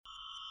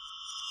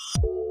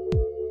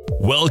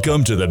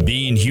Welcome to the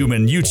Being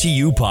Human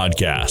UTU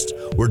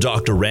podcast, where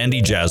Dr.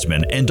 Randy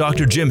Jasmine and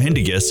Dr. Jim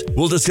Hindigas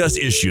will discuss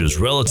issues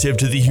relative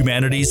to the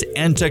humanities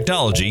and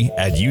technology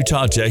at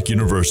Utah Tech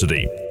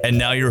University. And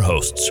now your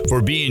hosts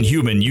for Being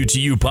Human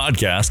UTU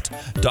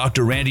podcast,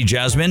 Dr. Randy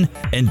Jasmine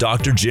and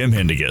Dr. Jim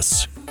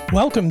Hindigas.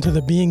 Welcome to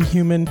the Being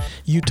Human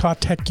Utah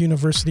Tech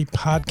University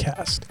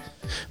podcast.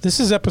 This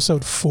is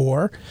episode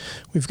 4.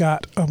 We've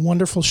got a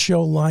wonderful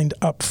show lined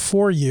up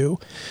for you.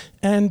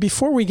 And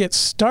before we get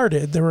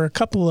started, there were a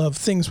couple of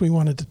things we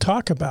wanted to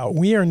talk about.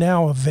 We are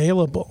now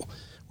available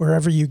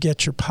wherever you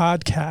get your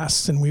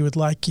podcasts, and we would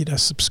like you to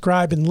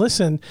subscribe and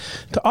listen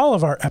to all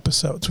of our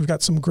episodes. We've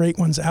got some great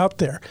ones out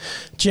there.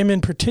 Jim,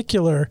 in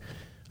particular,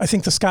 I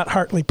think the Scott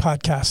Hartley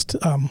podcast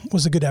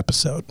was a good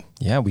episode.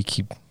 Yeah, we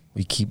keep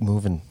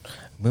moving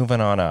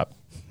on up.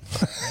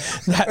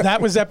 that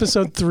was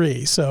episode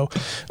 3. So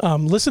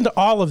listen to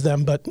all of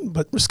them, but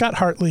Scott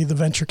Hartley, the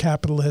venture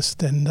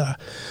capitalist and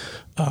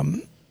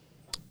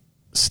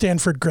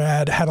Stanford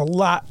grad, had a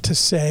lot to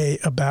say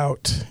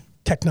about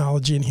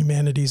technology and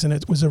humanities, and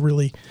it was a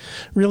really,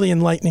 really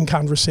enlightening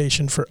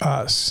conversation for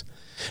us.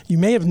 You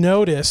may have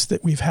noticed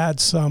that we've had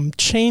some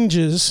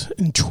changes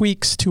and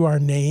tweaks to our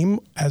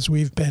name as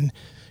we've been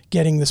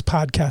getting this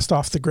podcast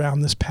off the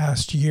ground this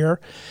past year.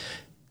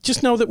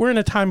 Just know that we're in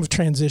a time of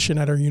transition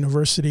at our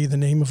university. The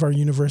name of our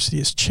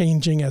university is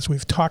changing, as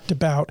we've talked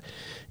about,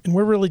 and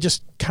we're really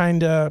just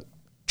kind of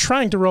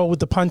trying to roll with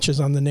the punches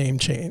on the name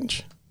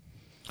change.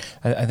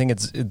 I think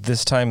it's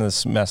this time of the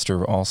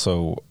semester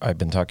also, I've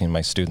been talking to my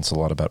students a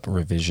lot about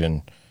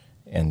revision,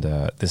 and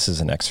this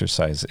is an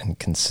exercise in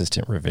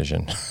consistent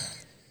revision.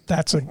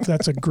 That's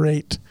a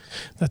great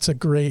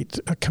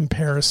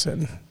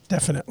comparison,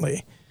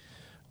 definitely.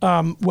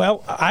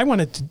 Well, I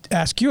wanted to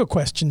ask you a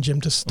question, Jim,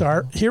 to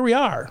start. Mm-hmm. Here we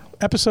are,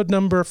 episode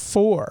number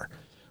 4.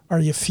 Are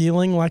you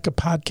feeling like a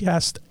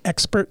podcast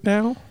expert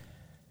now?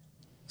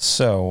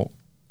 So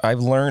I've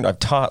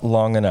taught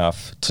long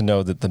enough to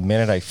know that the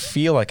minute I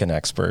feel like an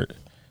expert,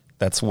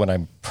 that's when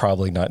I'm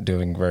probably not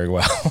doing very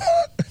well.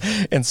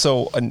 And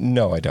so,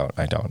 no, I don't.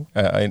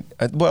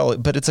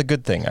 But it's a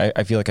good thing.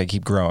 I feel like I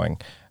keep growing.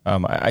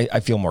 I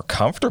feel more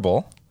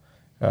comfortable,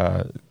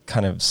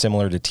 kind of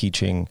similar to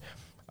teaching.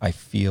 I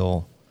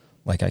feel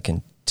like I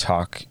can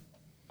talk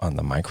on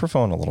the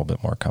microphone a little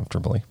bit more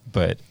comfortably,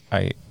 but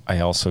I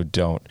also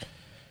don't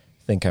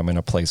think I'm in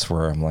a place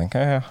where I'm like,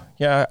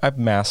 yeah, I've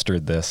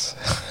mastered this.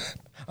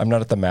 I'm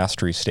not at the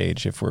mastery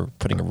stage if we're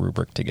putting a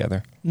rubric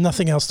together.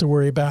 Nothing else to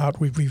worry about.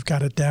 We've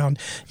got it down.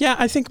 Yeah,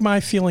 I think my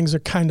feelings are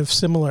kind of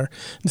similar.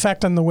 In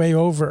fact, on the way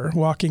over,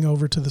 walking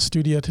over to the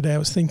studio today, I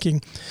was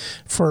thinking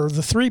for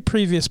the 3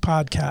 previous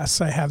podcasts,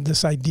 I have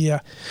this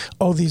idea,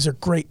 these are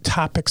great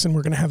topics and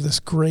we're going to have this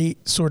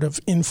great sort of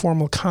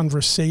informal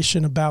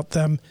conversation about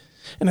them.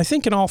 And I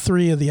think in all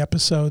 3 of the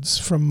episodes,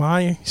 from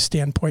my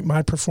standpoint,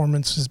 my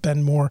performance has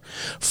been more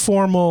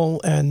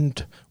formal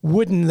and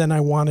wooden than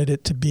I wanted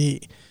it to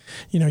be.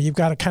 You know, you've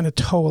got to kind of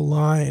toe a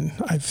line.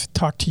 I've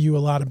talked to you a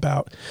lot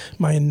about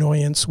my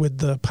annoyance with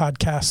the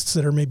podcasts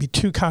that are maybe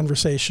too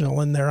conversational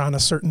and they're on a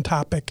certain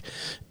topic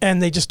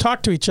and they just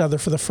talk to each other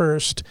for the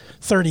first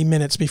 30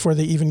 minutes before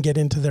they even get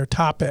into their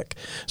topic.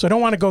 So I don't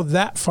want to go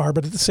that far,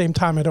 but at the same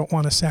time, I don't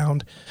want to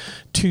sound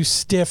too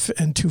stiff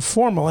and too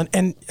formal.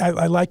 And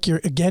I like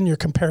your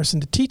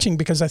comparison to teaching,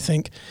 because I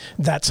think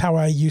that's how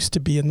I used to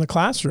be in the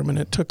classroom. And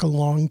it took a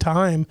long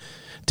time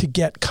to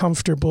get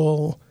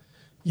comfortable,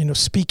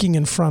 speaking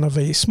in front of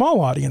a small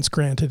audience,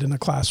 granted, in a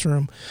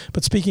classroom,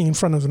 but speaking in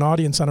front of an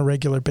audience on a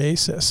regular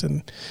basis.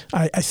 And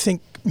I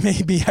think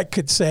maybe I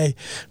could say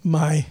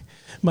my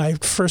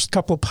first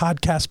couple of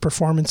podcast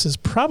performances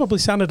probably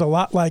sounded a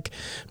lot like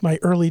my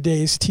early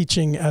days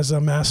teaching as a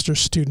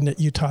master's student at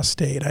Utah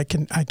State. I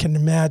can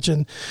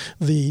imagine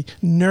the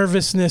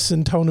nervousness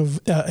and tone of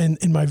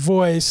in my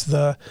voice,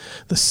 the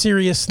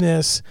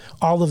seriousness.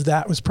 All of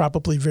that was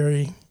probably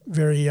very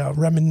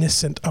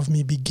reminiscent of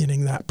me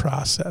beginning that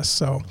process.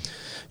 So,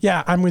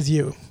 yeah, I'm with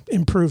you.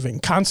 Improving,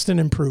 constant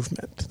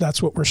improvement.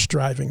 That's what we're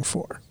striving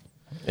for.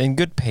 And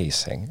good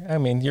pacing. I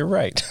mean, you're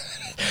right.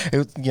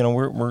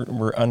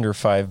 We're under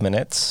 5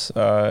 minutes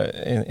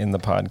in the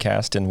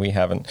podcast, and we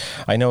haven't.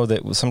 I know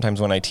that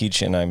sometimes when I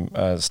teach and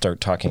I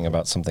start talking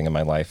about something in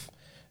my life,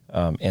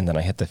 and then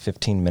I hit the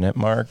 15-minute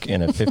mark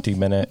in a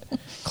 50-minute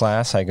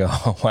class, I go,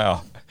 oh,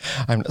 wow.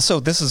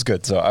 So this is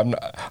good. So I'm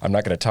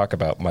not going to talk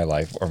about my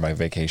life or my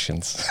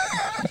vacations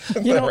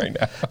right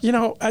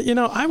now.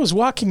 I was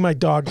walking my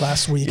dog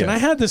last week, and I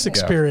had this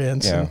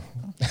experience. Yeah.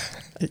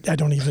 I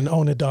don't even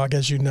own a dog,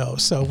 as you know,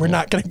 so we're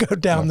not going to go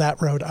down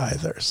that road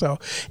either. So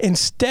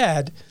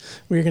instead,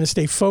 we're going to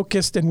stay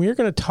focused, and we're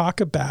going to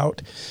talk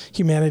about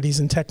humanities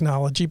and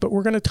technology, but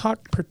we're going to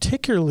talk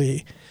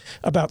particularly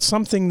about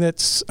something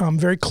that's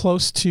very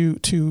close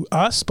to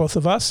us, both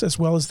of us, as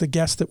well as the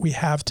guest that we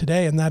have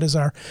today, and that is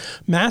our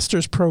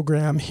master's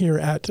program here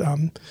at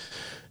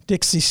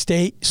Dixie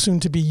State,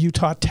 soon to be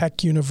Utah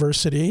Tech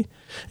University.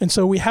 And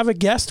so we have a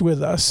guest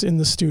with us in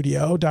the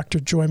studio. Dr.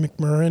 Joy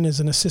McMurrin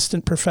is an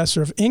assistant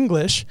professor of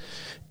English,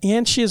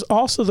 and she is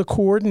also the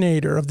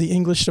coordinator of the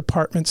English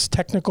department's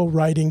technical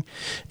writing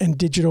and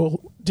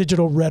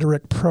digital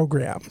rhetoric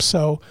program.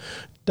 So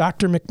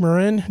Dr.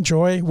 McMurrin,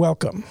 Joy,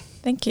 welcome.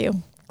 Thank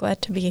you.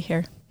 Glad to be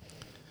here.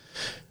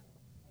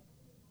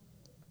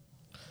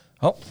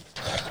 Oh,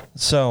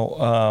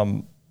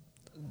 so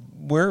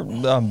we're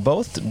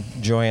both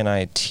Joy and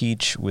I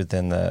teach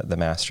within the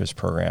master's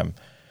program,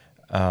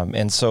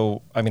 and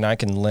so I mean I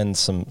can lend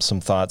some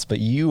thoughts, but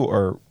you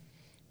are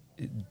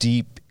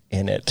deep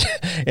in it.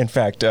 In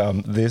fact,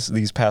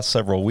 these past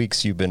several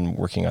weeks you've been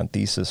working on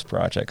thesis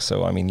projects.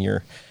 So I mean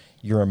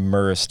you're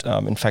immersed.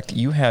 In fact,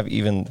 you have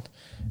even.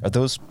 Are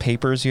those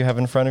papers you have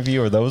in front of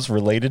you, are those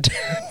related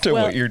to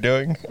what you're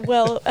doing?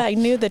 Well, I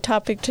knew the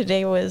topic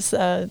today was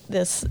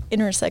this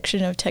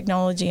intersection of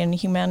technology and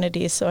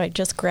humanities, so I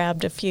just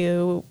grabbed a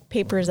few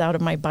papers out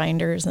of my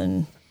binders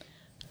and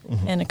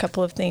a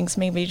couple of things,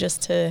 maybe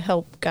just to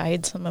help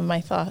guide some of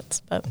my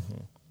thoughts. But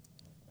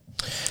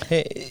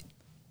Hey,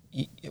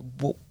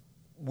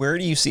 where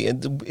do you see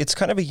it? It's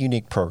kind of a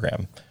unique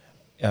program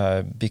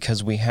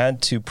because we had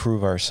to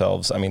prove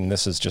ourselves. I mean,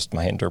 this is just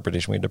my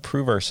interpretation. We had to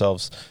prove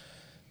ourselves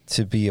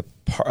to be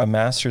a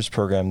master's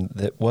program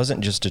that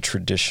wasn't just a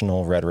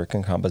traditional rhetoric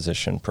and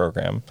composition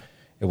program.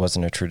 It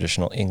wasn't a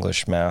traditional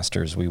English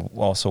master's. We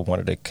also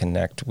wanted to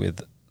connect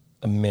with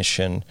a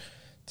mission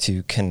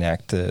to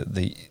connect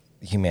the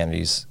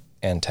humanities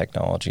and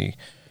technology.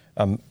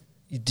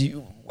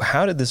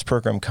 How did this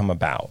program come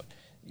about,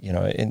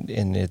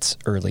 in its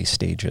early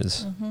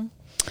stages? Mm-hmm.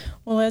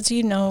 Well, as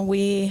you know,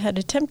 we had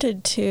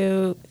attempted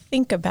to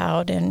think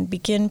about and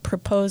begin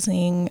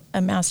proposing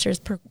a master's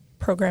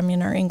program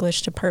in our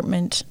English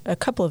department a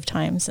couple of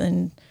times,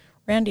 and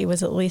Randy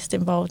was at least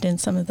involved in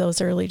some of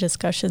those early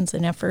discussions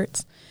and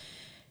efforts.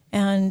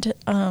 And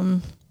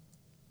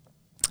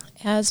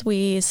as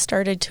we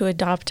started to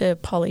adopt a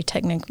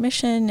polytechnic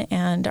mission,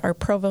 and our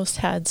provost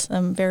had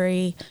some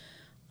very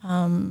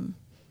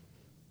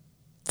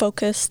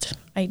focused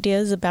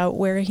ideas about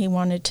where he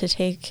wanted to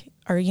take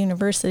our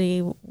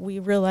university, we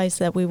realized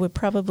that we would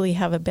probably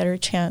have a better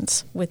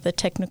chance with the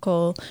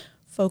technical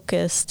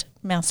focused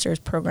master's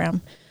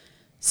program.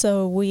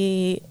 So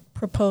we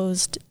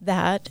proposed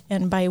that,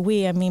 and by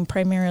we, I mean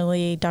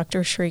primarily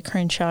Dr. Sherry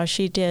Crenshaw.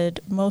 She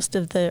did most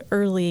of the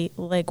early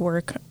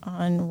legwork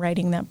on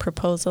writing that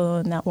proposal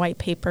and that white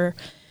paper.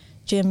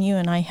 Jim, you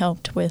and I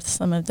helped with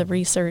some of the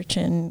research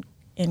and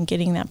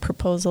getting that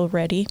proposal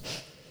ready.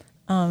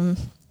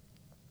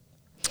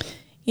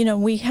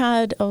 We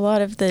had a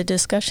lot of the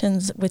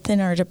discussions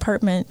within our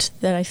department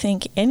that I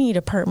think any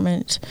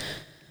department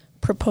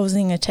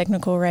proposing a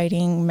technical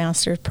writing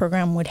master's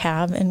program would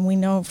have. And we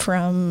know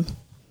from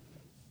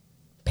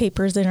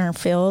papers in our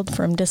field,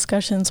 from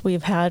discussions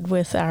we've had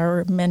with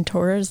our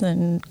mentors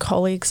and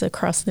colleagues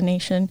across the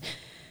nation,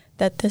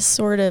 that this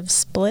sort of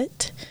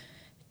split,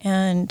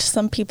 and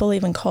some people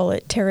even call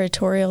it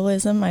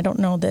territorialism. I don't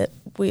know that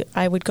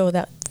I would go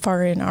that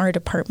far in our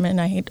department.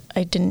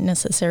 I didn't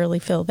necessarily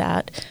feel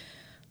that.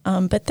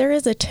 But there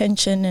is a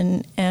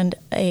tension and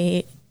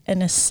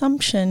an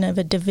assumption of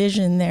a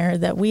division there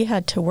that we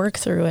had to work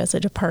through as a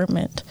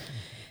department.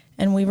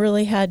 And we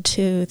really had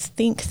to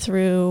think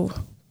through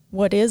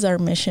what is our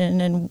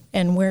mission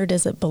and where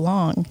does it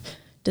belong?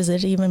 Does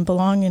it even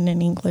belong in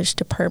an English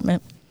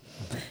department?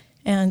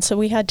 And so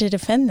we had to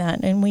defend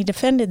that, and we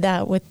defended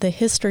that with the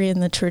history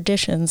and the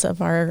traditions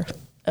of our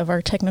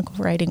technical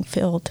writing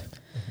field.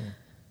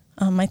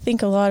 Mm-hmm. I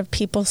think a lot of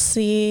people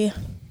see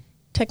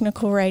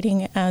technical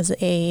writing as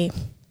a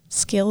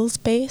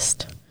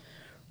skills-based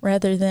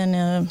rather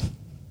than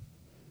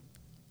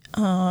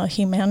a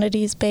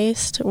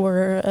humanities-based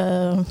or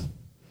a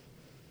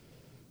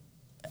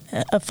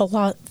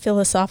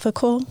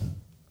philosophical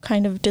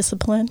kind of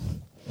discipline.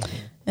 Mm-hmm.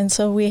 And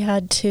so we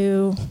had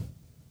to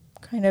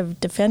kind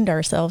of defend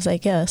ourselves, I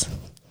guess.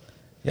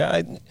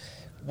 Yeah,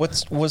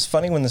 what was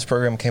funny when this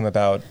program came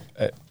about,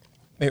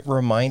 it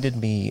reminded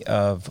me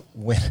of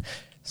when...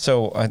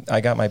 So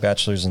I got my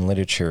bachelor's in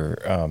literature,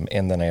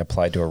 and then I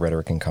applied to a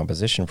rhetoric and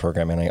composition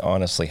program, and I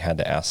honestly had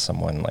to ask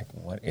someone, like,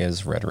 what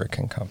is rhetoric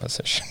and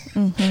composition?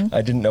 Mm-hmm.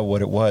 I didn't know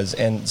what it was.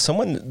 And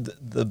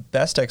the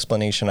best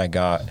explanation I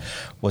got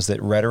was that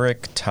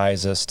rhetoric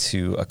ties us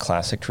to a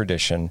classic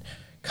tradition.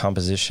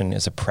 Composition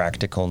is a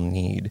practical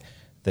need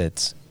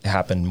that's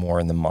happened more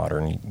in the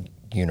modern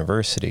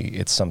university.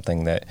 It's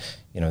something that,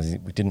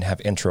 we didn't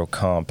have intro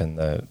comp in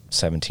the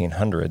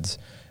 1700s,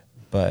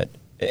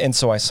 and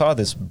so I saw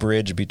this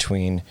bridge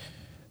between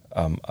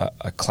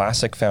a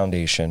classic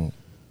foundation,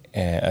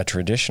 a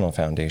traditional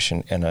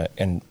foundation, and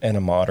a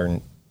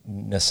modern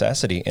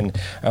necessity. And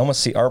I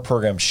almost see our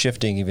program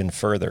shifting even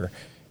further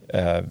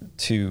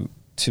to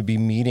be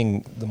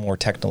meeting the more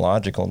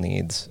technological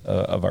needs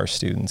of our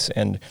students.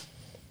 And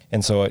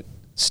so it's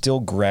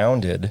still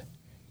grounded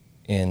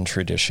in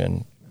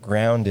tradition,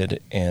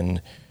 grounded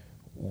in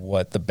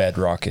what the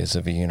bedrock is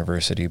of a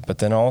university, but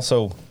then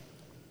also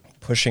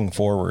pushing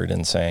forward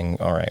and saying,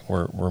 all right,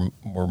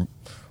 we're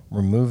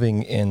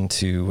moving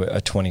into a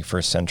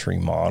 21st century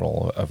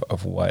model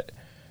of what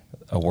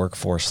a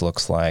workforce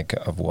looks like,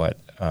 of what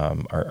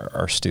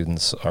our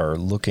students are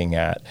looking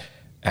at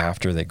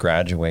after they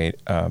graduate.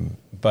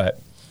 But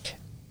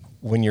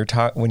when you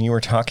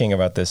were talking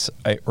about this,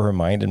 it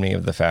reminded me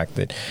of the fact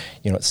that,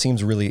 it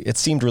seemed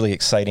really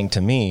exciting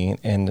to me,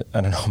 and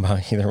I don't know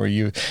about either of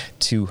you,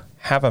 to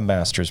have a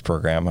master's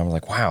program. I'm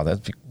like, wow,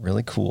 that'd be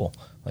really cool.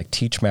 Like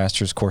teach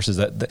master's courses.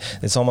 That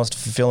it's almost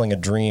fulfilling a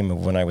dream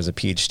of when I was a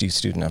PhD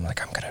student. I'm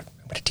like, I'm gonna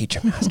teach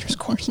a master's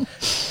course.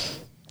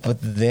 But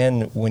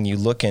then when you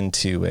look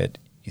into it,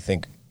 you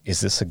think,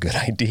 is this a good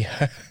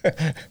idea?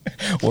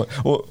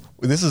 well,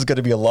 this is going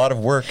to be a lot of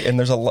work, and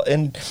there's a lot.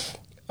 And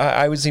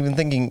I was even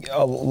thinking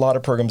a lot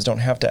of programs don't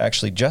have to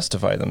actually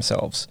justify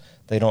themselves.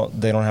 They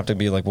don't have to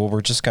be like, well,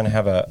 we're just going to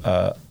have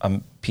a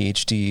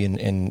PhD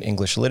in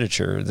English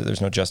literature.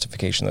 There's no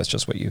justification. That's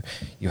just what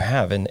you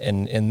have. And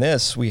in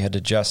this, we had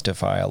to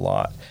justify a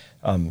lot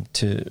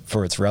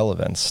for its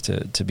relevance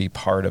to be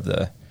part of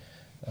the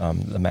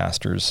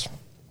master's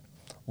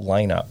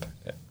lineup.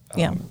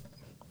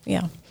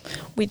 Yeah,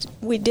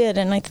 we did,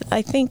 and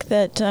I think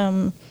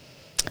that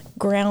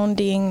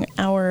grounding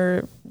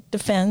our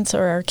defense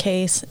or our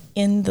case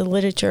in the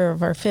literature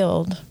of our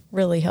field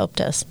really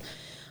helped us.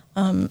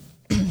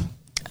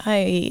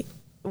 I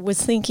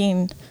was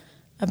thinking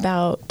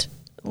about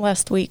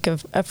last week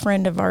of a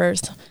friend of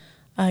ours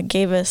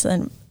gave us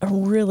a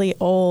really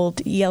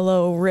old,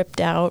 yellow,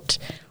 ripped out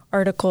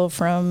article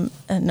from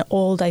an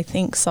old, I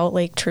think, Salt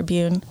Lake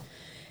Tribune.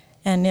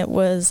 And it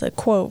was a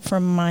quote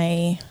from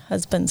my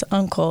husband's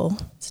uncle,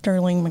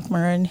 Sterling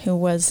McMurrin, who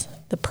was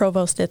the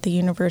provost at the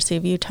University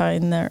of Utah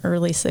in the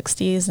early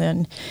 60s.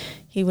 And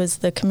he was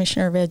the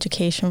commissioner of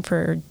education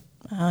for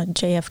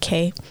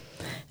JFK.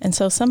 And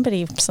so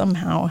somebody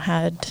somehow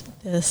had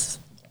this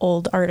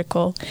old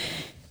article,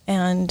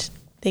 and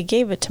they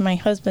gave it to my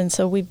husband.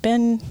 So we've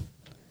been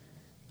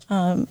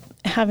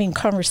having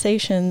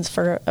conversations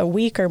for a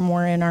week or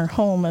more in our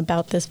home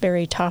about this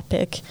very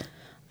topic.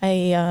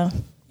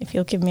 If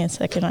you'll give me a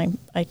second,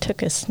 I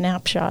took a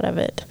snapshot of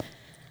it.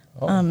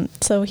 Oh.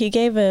 So he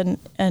gave a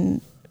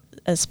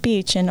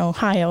speech in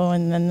Ohio,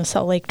 and then the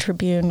Salt Lake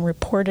Tribune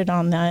reported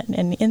on that.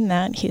 And in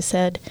that, he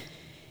said,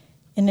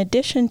 in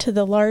addition to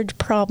the large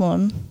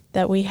problem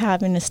that we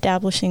have in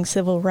establishing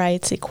civil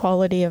rights,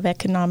 equality of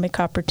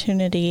economic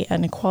opportunity,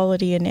 and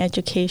equality in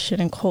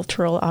education and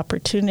cultural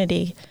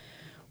opportunity,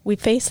 we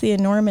face the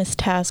enormous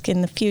task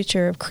in the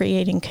future of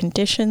creating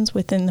conditions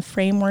within the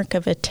framework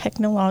of a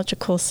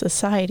technological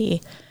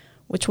society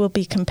which will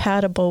be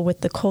compatible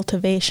with the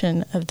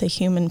cultivation of the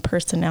human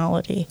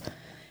personality.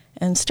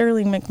 And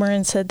Sterling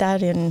McMurrin said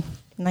that in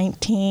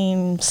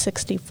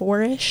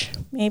 1964-ish,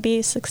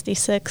 maybe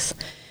 66.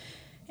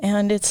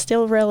 And it's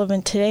still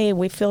relevant today.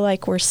 We feel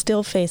like we're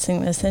still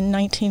facing this. In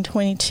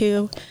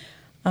 1922,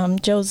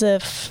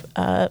 Joseph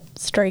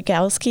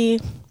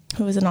Strygowski,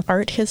 who was an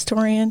art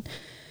historian,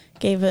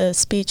 gave a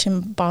speech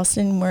in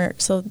Boston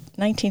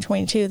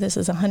 1922, this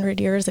is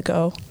 100 years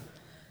ago,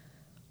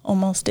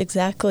 almost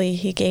exactly.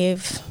 He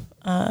gave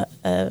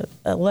a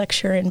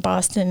lecture in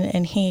Boston,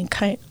 and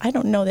I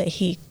don't know that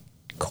he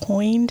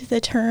coined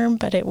the term,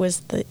 but it was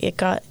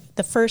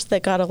the first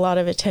that got a lot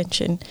of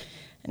attention,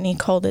 and he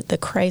called it the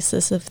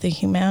crisis of the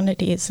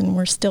humanities, and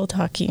we're still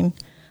talking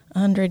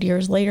 100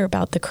 years later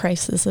about the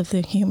crisis of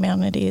the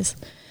humanities.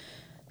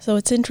 So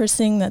it's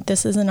interesting that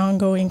this is an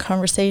ongoing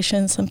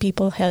conversation. Some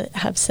people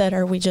have said,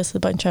 are we just a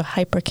bunch of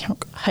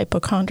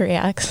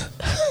hypochondriacs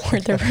where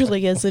there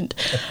really isn't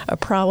a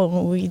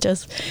problem? We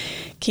just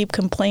keep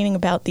complaining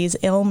about these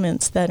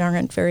ailments that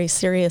aren't very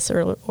serious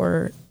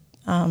or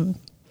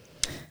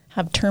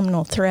have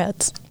terminal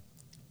threats.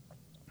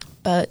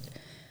 But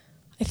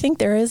I think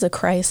there is a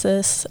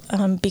crisis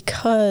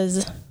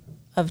because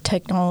of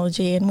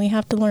technology, and we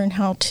have to learn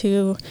how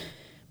to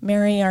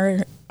marry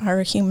our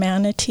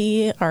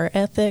humanity, our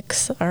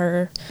ethics,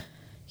 our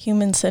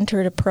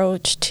human-centered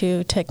approach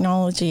to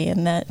technology,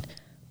 and that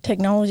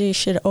technology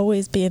should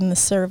always be in the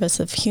service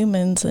of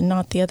humans and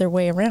not the other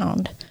way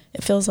around.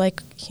 It feels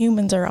like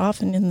humans are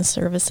often in the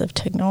service of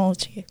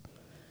technology.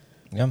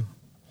 Yeah.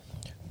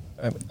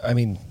 I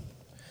mean,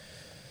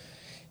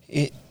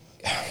 it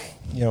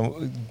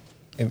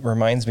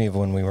reminds me of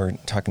when we were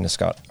talking to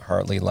Scott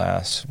Hartley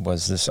last,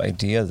 was this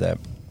idea that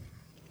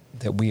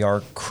we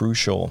are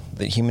crucial,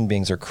 that human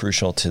beings are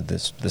crucial to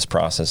this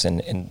process.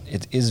 And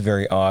it is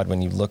very odd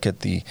when you look at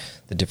the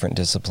different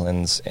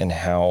disciplines and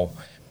how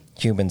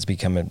humans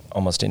become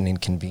almost an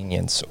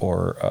inconvenience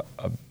or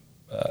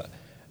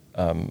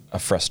a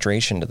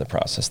frustration to the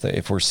process. That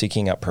if we're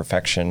seeking out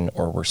perfection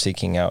or we're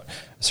seeking out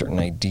a certain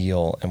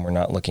ideal and we're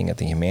not looking at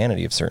the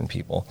humanity of certain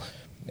people,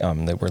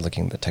 that we're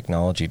looking at the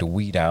technology to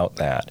weed out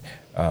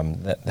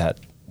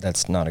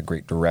that's not a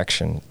great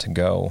direction to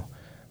go.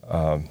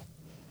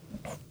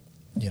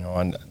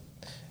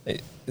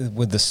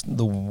 With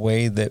the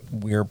way that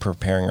we're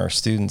preparing our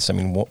students, I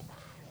mean,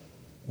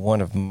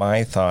 one of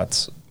my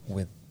thoughts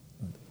with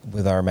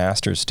our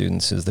master's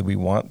students is that we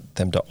want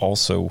them to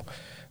also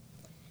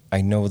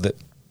I know that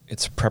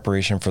it's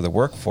preparation for the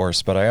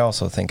workforce, but I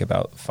also think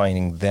about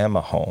finding them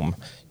a home.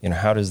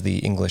 How does the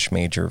English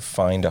major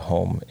find a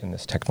home in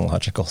this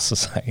technological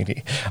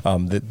society?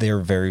 That they're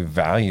very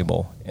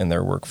valuable in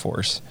their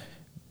workforce,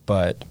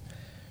 but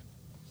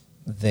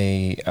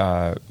they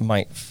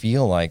might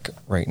feel like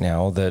right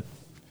now that,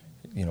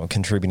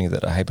 contributing to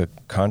that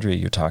hypochondria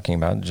you're talking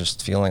about,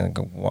 just feeling like,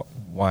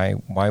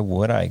 why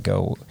would I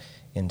go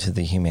into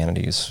the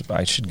humanities?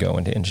 I should go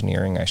into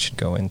engineering. I should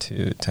go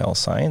into health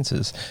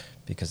sciences,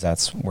 because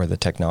that's where the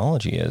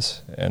technology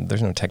is. And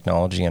there's no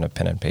technology in a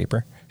pen and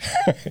paper,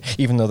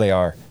 even though they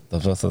are.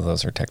 Both of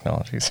those are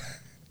technologies.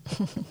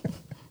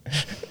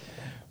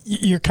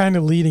 You're kind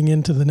of leading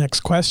into the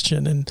next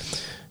question. And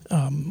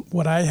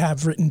what I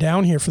have written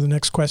down here for the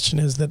next question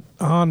is that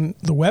on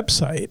the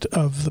website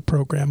of the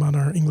program, on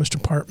our English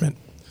department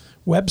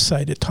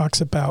website, it talks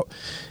about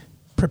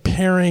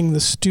preparing the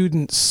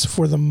students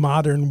for the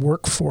modern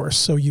workforce.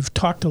 So you've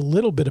talked a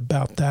little bit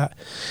about that.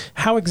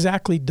 How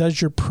exactly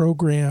does your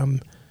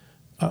program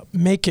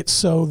make it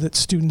so that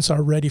students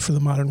are ready for the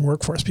modern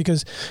workforce?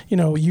 Because,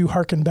 you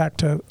hearken back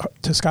to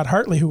Scott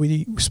Hartley, who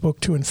we spoke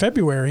to in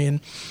February,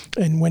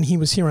 and when he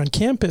was here on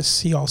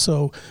campus, he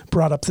also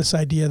brought up this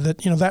idea that,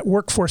 that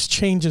workforce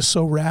changes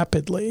so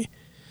rapidly,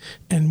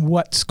 and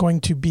what's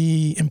going to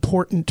be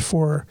important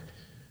for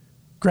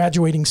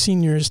graduating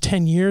seniors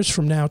 10 years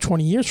from now,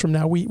 20 years from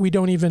now, we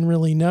don't even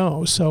really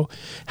know. So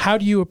how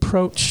do you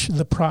approach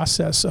the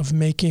process of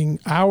making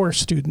our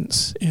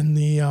students in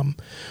the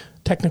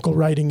technical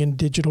writing and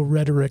digital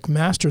rhetoric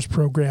master's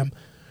program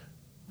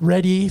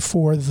ready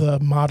for the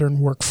modern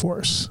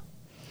workforce?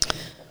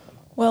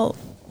 Well,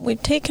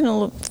 we've taken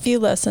a few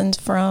lessons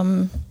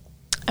from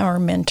our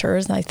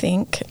mentors, I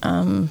think,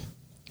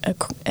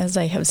 as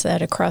I have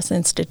said, across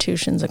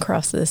institutions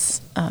across this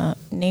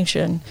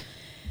nation.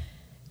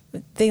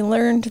 They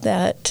learned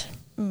that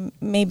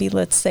maybe,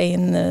 let's say,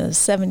 in the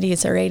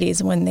 70s or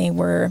 80s, when they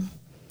were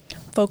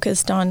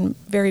focused on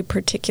very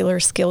particular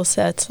skill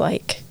sets,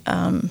 like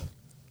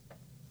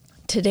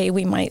today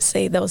we might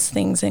say those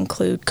things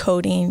include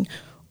coding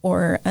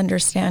or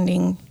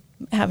understanding,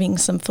 having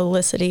some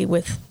felicity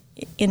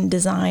in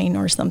design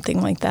or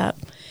something like that,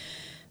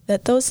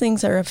 that those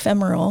things are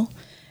ephemeral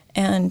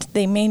and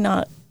they may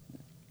not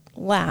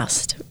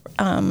last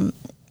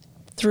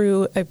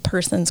through a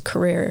person's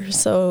career.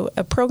 So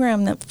a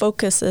program that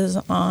focuses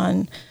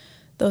on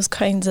those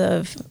kinds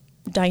of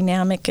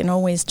dynamic and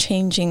always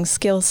changing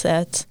skill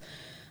sets,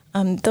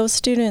 those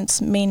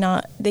students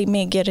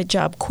may get a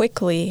job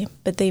quickly,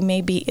 but they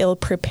may be ill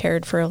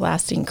prepared for a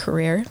lasting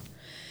career.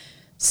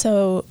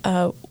 So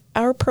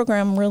our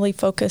program really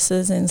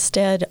focuses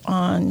instead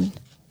on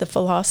the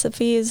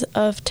philosophies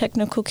of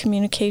technical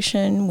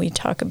communication. We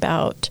talk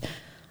about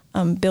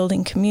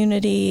building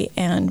community,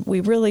 and we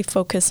really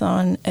focus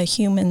on a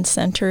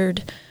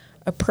human-centered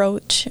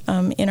approach.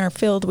 In our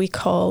field, we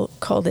call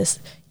this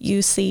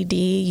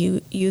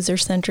UCD,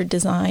 user-centered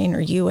design,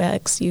 or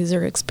UX,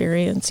 user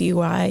experience,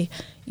 UI,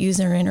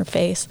 user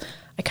interface.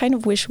 I kind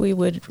of wish we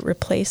would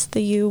replace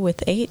the U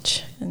with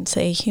H and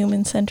say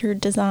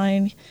human-centered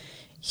design,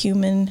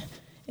 human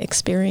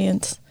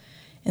experience,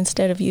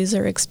 instead of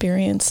user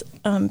experience.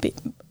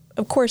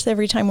 Of course,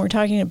 every time we're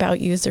talking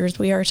about users,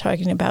 we are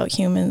talking about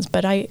humans,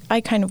 but I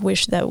kind of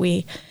wish that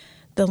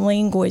the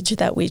language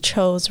that we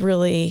chose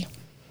really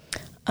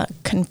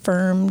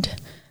confirmed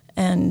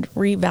and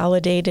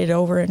revalidated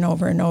over and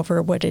over and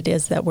over what it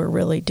is that we're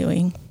really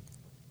doing.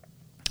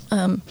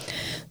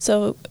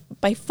 So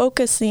by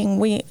focusing,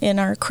 in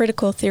our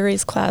critical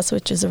theories class,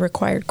 which is a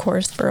required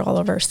course for all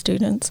of our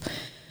students,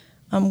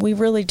 we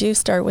really do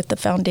start with the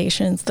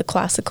foundations, the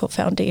classical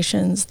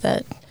foundations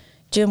that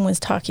Jim was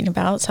talking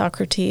about,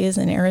 Socrates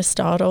and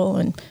Aristotle,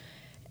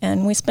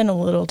 and we spent a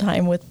little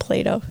time with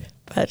Plato,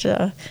 but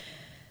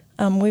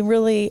we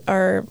really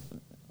are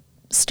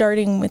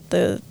starting with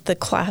the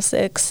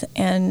classics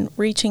and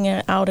reaching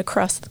it out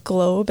across the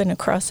globe and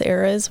across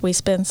eras. We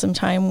spend some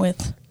time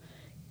with,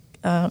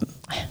 I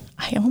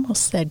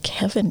almost said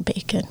Kevin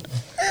Bacon.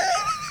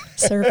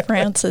 Sir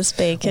Francis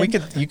Bacon.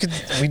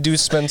 We do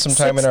spend some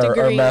time in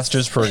our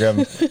master's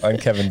program on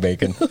Kevin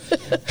Bacon.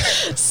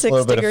 6 a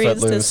little bit of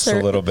degrees Footloose, a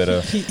little bit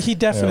of. He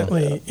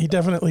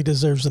definitely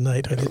deserves a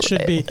knighthood. It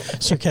should be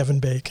Sir Kevin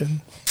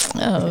Bacon.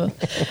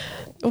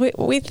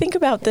 We think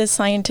about this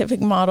scientific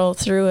model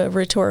through a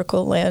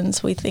rhetorical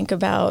lens. We think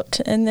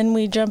about, and then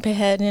we jump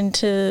ahead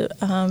into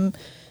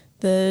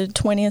the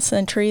 20th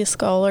century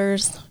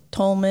scholars,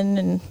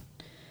 Tolman,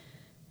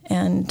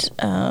 and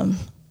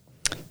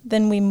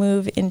then we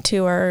move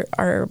into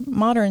our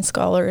modern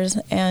scholars,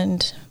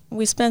 and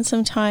we spend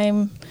some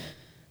time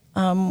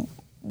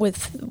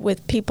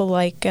with people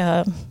like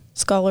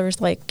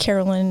scholars like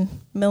Carolyn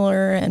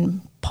Miller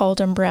and Paul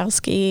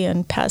Dombrowski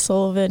and Pat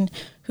Sullivan,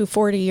 who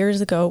 40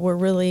 years ago were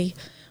really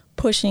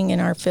pushing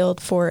in our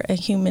field for a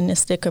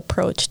humanistic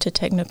approach to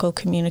technical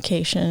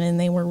communication, and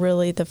they were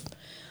really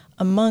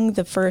among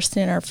the first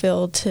in our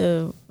field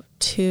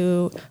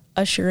to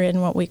usher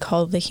in what we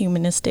call the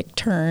humanistic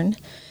turn.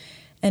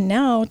 And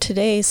now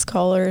today,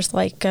 scholars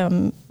like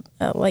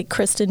like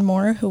Kristen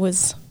Moore, who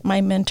was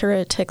my mentor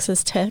at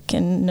Texas Tech,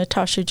 and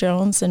Natasha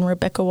Jones and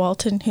Rebecca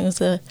Walton,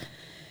 who's up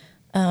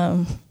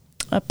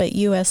at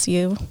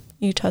USU,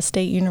 Utah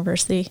State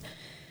University.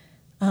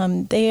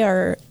 They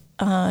are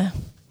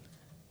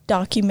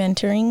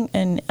documenting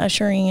and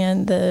ushering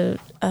in the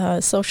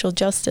social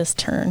justice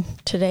turn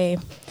today,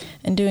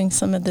 and doing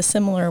some of the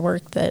similar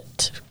work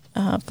that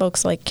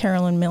folks like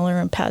Carolyn Miller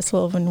and Pat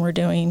Sullivan were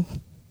doing,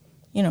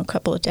 a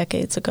couple of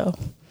decades ago.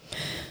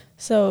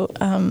 So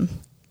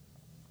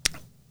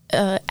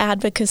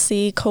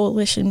advocacy,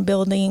 coalition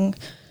building,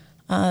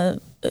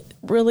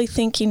 really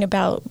thinking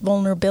about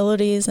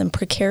vulnerabilities and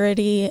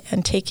precarity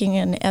and taking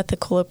an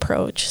ethical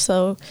approach.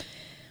 So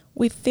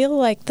we feel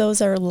like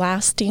those are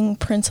lasting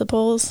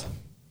principles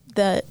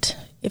that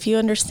if you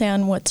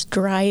understand what's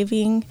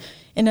driving,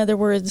 in other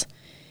words,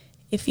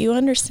 if you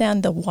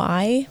understand the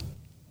why,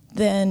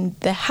 then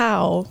the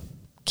how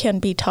can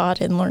be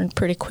taught and learned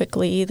pretty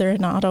quickly, either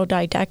in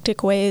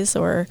autodidactic ways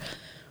or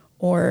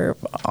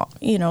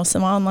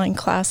some online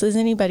classes.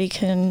 Anybody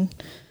can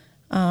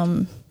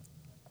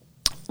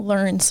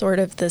learn sort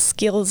of the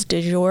skills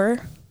du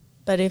jour,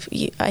 but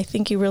I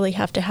think you really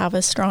have to have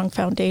a strong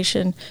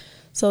foundation.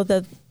 So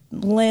the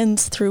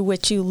lens through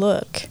which you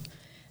look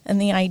and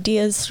the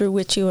ideas through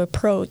which you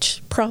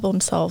approach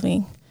problem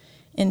solving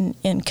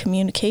in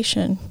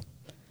communication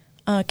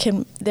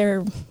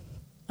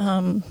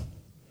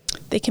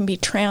they can be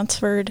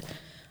transferred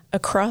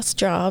across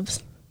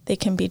jobs. They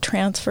can be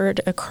transferred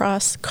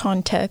across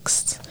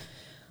contexts,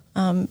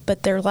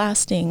 but they're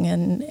lasting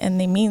and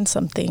they mean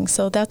something.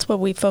 So that's what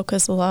we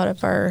focus a lot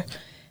of our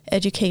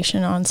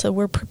education on. So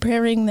we're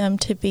preparing them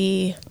to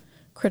be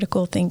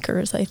critical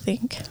thinkers, I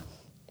think.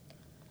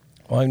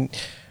 Well,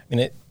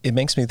 it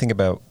makes me think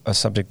about a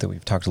subject that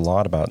we've talked a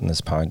lot about in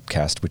this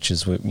podcast, which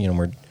is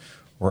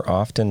we're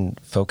often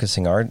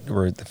focusing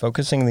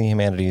the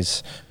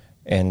humanities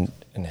and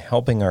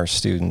helping our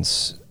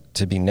students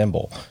to be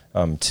nimble,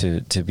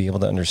 to be able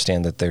to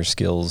understand that their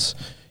skills,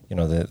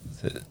 that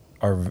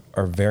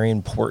are very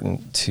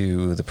important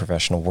to the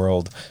professional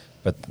world,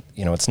 but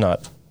it's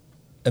not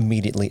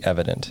immediately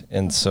evident.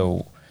 And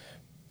so,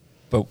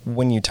 but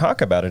when you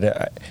talk about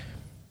it,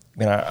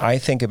 I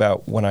think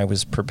about when I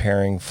was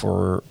preparing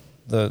for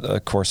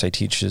the course I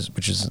teach,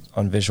 which is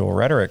on visual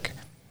rhetoric,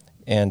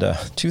 and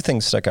two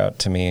things stuck out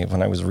to me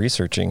when I was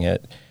researching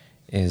it.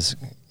 There's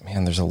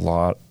a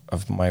lot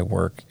of my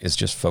work is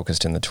just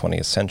focused in the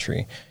 20th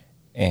century,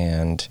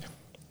 and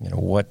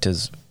what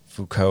does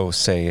Foucault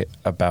say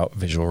about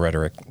visual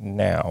rhetoric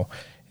now?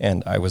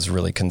 And I was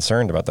really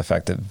concerned about the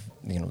fact that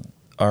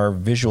our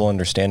visual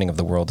understanding of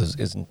the world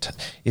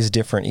is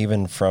different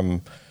even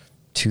from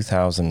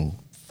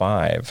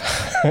 2005.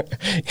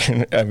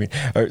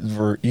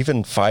 Or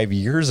even 5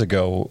 years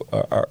ago,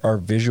 our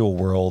visual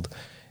world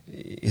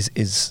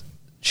is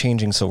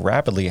changing so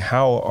rapidly.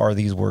 How are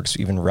these works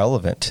even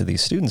relevant to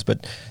these students?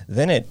 But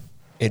then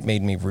it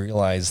made me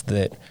realize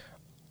that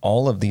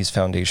all of these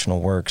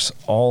foundational works,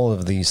 all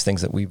of these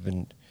things that we've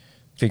been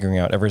figuring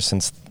out ever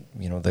since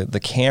the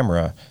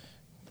camera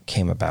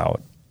came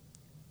about,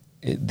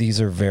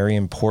 these are very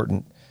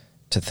important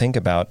to think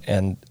about,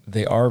 and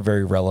they are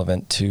very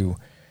relevant to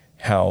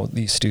how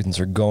these students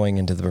are going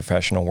into the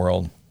professional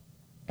world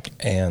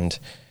and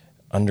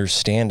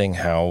understanding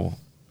how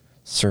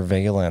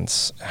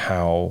surveillance,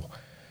 how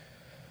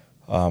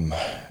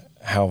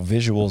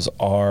visuals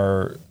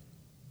are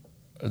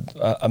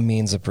a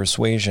means of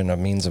persuasion, a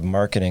means of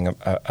marketing,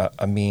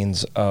 a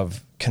means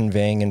of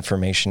conveying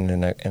information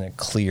in a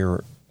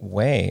clear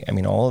way.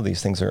 All of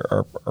these things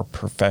are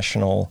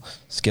professional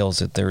skills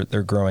that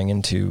they're growing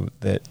into,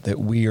 that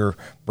we are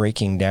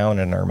breaking down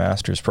in our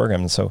master's program.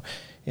 And so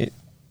it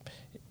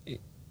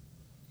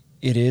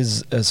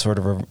is a sort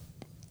of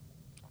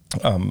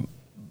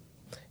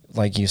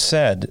like you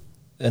said,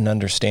 an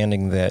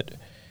understanding that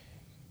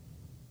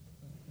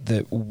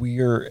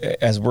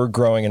as we're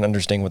growing and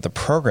understanding what the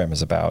program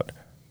is about,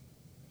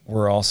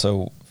 we're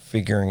also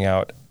figuring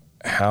out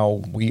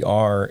how we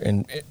are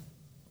in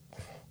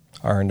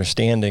our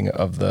understanding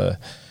of the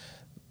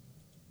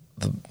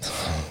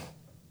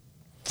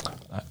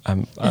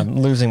I'm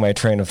losing my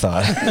train of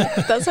thought.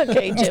 That's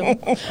okay, Jim.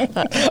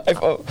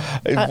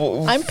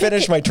 I'm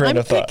finished my train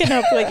of thought. I'm picking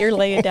up what you're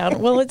laying down.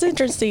 Well, it's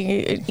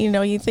interesting.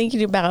 You're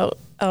thinking about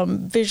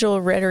visual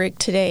rhetoric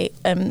today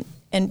and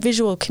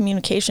visual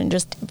communication,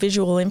 just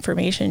visual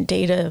information,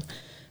 data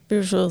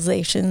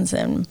visualizations,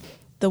 and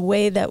the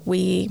way that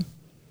we're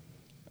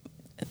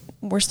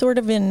sort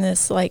of in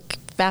this like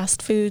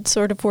fast food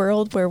sort of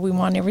world where we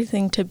want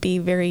everything to be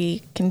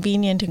very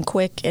convenient and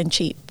quick and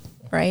cheap,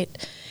 right?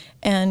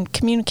 And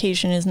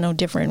communication is no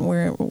different.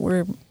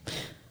 We're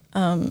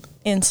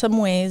in some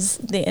ways,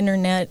 the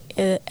internet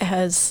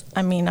has,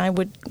 I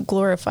would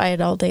glorify it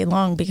all day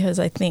long because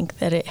I think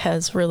that it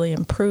has really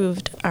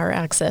improved our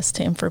access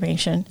to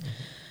information.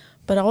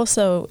 But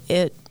also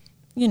it's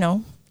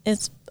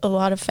a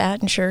lot of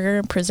fat and sugar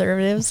and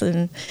preservatives,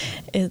 and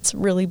it's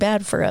really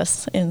bad for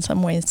us in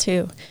some ways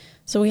too.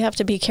 So we have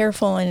to be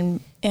careful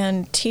and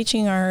and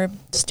teaching our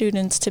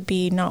students to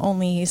be not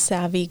only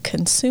savvy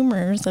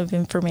consumers of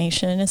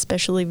information,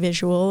 especially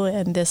visual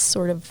and this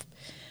sort of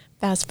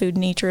fast food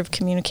nature of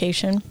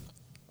communication,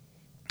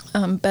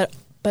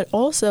 but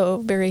also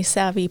very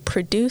savvy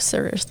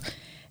producers,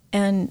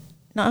 and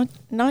not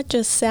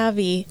just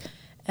savvy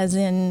as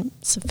in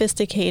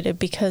sophisticated,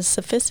 because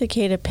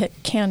sophisticated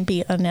can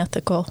be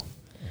unethical,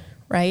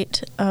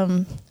 right?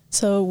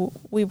 So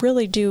we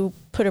really do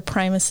put a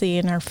primacy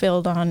in our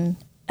field on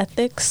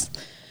ethics.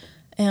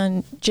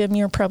 And Jim,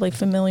 you're probably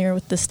familiar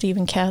with the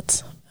Stephen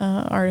Katz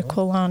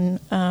article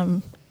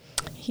on.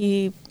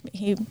 He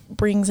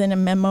brings in a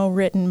memo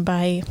written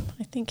by,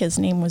 I think his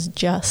name was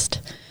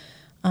Just,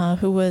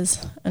 who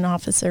was an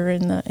officer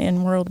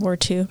in World War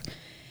II.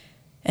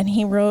 And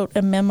he wrote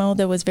a memo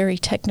that was very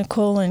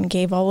technical and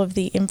gave all of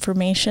the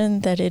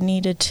information that it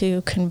needed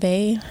to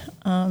convey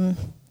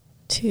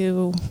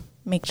to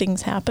make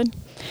things happen.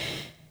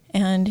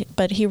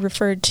 But he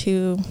referred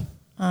to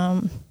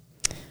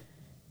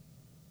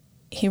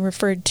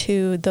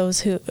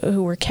those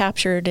who were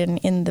captured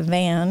in the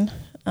van,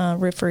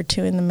 referred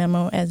to in the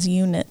memo as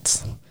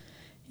units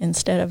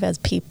instead of as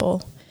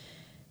people.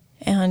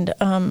 And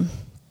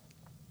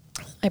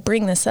I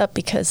bring this up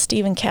because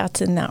Stephen Katz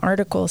in that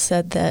article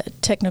said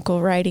that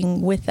technical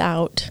writing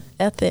without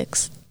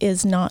ethics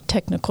is not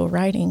technical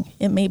writing.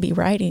 It may be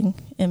writing,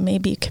 it may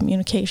be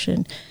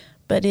communication,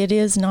 but it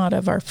is not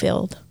of our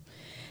field.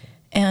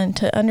 And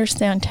to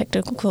understand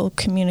technical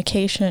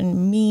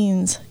communication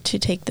means to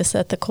take this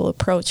ethical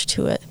approach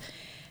to it.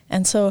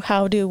 And so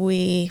how do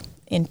we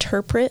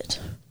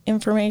interpret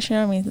information?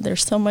 I mean,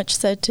 there's so much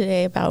said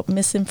today about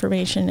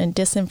misinformation and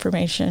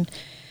disinformation.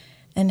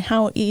 And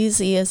how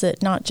easy is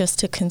it not just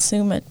to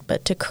consume it,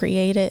 but to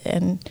create it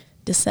and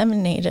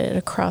disseminate it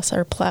across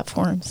our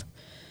platforms?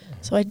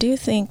 So I do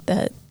think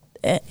that,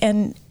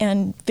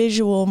 and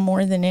visual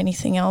more than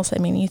anything else. I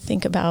mean, you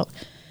think about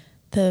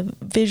the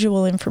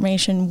visual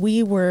information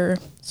we were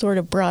sort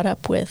of brought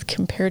up with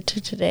compared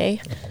to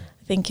today.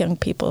 I think young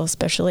people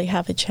especially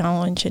have a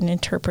challenge in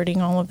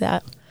interpreting all of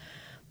that.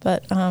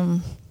 But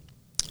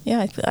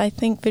I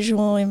think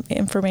visual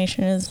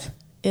information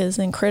is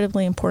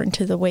incredibly important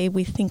to the way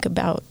we think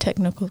about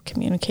technical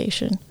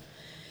communication.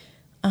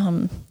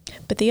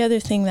 But the other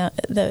thing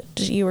that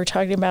you were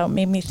talking about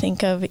made me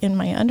think of in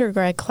my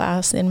undergrad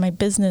class, in my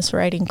business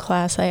writing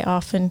class, I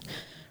often,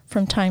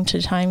 from time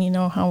to time, you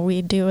know how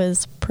we do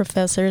as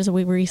professors,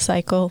 we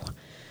recycle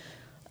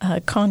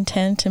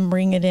content and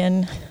bring it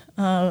in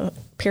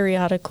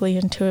periodically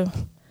into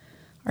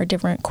our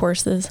different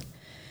courses.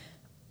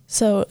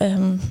 So,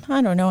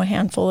 I don't know, a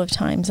handful of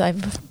times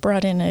I've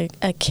brought in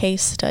a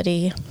case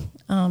study,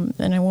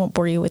 and I won't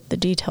bore you with the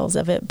details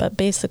of it, but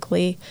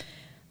basically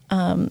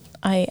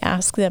I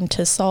ask them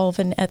to solve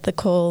an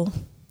ethical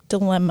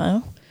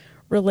dilemma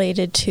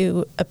related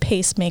to a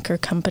pacemaker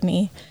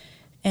company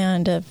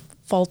and a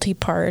faulty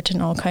part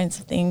and all kinds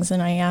of things,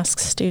 and I ask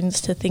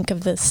students to think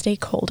of the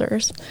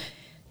stakeholders.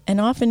 And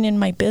often in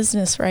my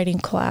business writing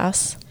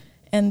class,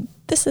 and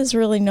this is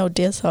really no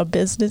diss on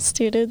business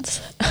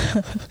students,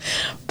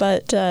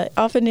 but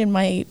often in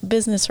my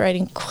business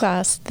writing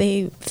class,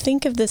 they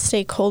think of the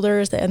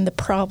stakeholders and the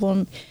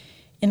problem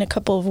in a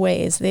couple of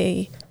ways.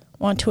 They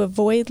want to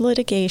avoid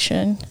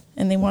litigation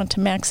and they want to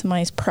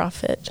maximize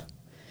profit.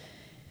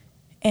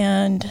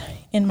 And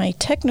in my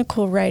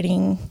technical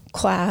writing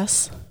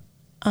class,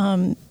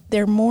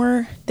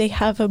 they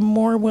have a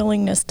more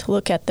willingness to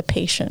look at the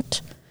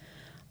patient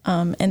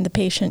and the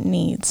patient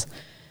needs.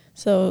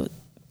 So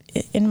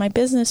in my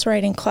business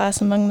writing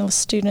class, among those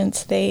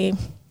students,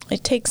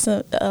 it takes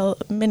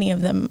many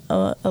of them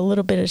a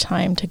little bit of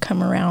time to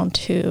come around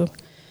to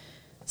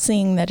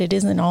seeing that it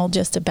isn't all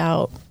just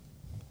about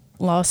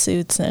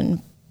lawsuits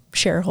and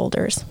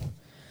shareholders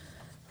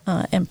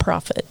and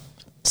profit.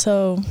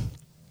 So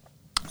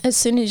as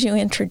soon as you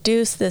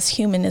introduce this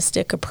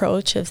humanistic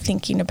approach of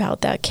thinking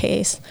about that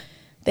case,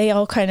 they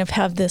all kind of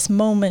have this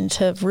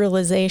moment of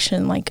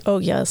realization like, oh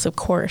yes, of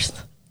course,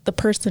 the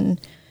person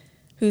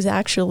who's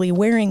actually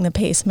wearing the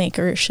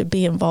pacemaker should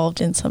be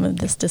involved in some of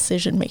this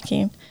decision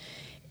making.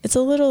 It's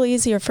a little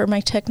easier for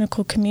my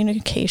technical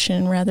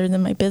communication rather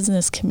than my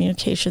business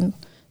communication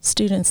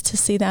students to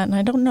see that. And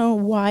I don't know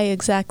why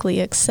exactly,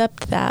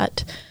 except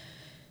that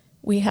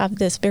we have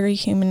this very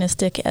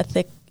humanistic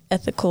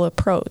ethical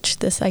approach,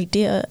 this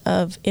idea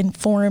of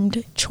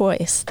informed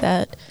choice,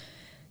 that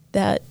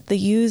the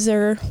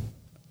user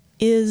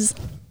is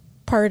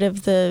part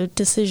of the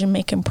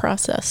decision-making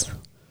process.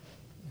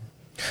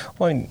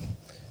 Well,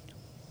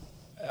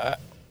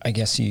 I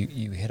guess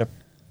you hit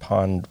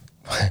upon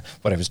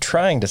what I was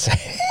trying to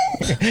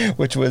say,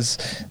 which was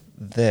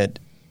that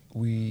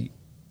we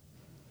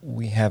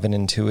have an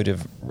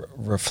intuitive,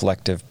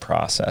 reflective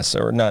process,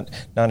 or not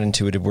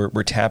intuitive.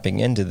 We're tapping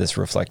into this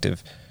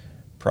reflective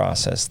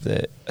process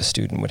that a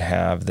student would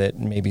have that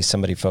maybe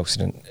somebody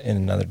focused in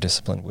another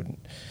discipline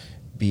wouldn't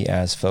be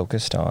as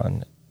focused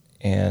on.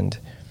 And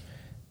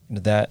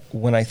that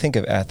when I think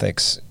of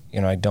ethics,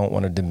 I don't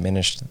want to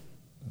diminish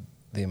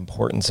the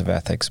importance of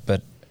ethics,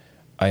 but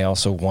I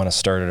also want to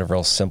start at a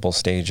real simple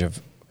stage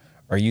of,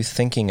 are you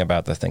thinking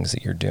about the things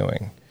that you're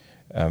doing?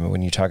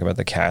 When you talk about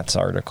the CATS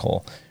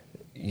article,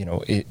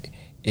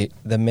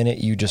 the minute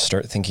you just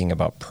start thinking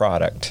about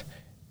product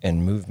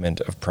and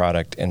movement of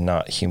product and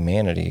not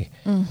humanity,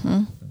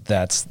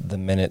 that's the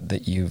minute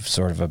that you've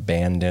sort of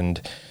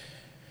abandoned,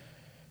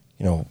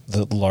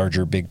 the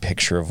larger big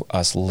picture of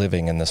us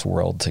living in this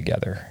world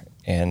together.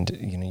 And,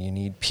 you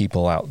need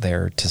people out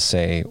there to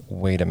say,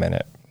 wait a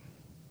minute,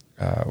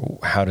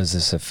 how does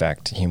this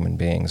affect human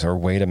beings? Or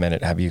wait a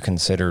minute, have you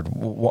considered,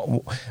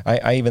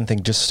 I even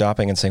think just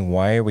stopping and saying,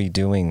 why are we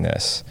doing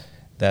this?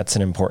 That's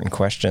an important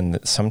question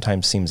that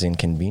sometimes seems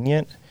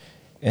inconvenient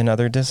in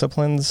other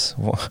disciplines.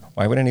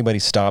 Why would anybody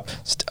stop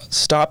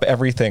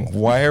everything?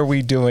 Why are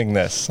we doing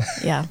this?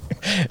 Yeah.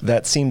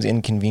 That seems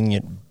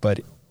inconvenient, but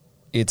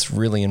it's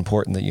really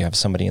important that you have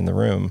somebody in the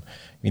room.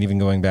 I mean, even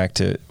going back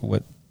to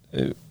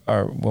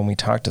when we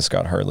talked to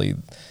Scott Hartley,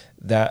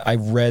 that I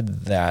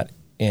read that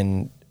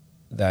in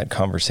that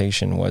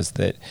conversation was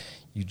that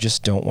you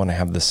just don't want to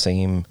have the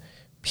same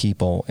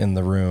people in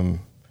the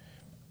room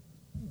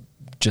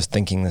just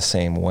thinking the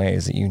same way,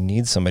 is that you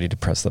need somebody to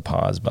press the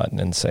pause button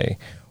and say,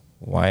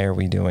 why are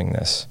we doing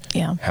this?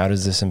 Yeah. How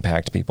does this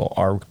impact people?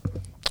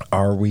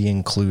 Are we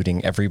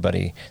including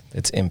everybody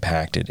that's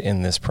impacted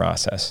in this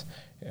process?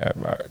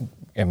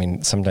 I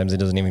mean, sometimes it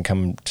doesn't even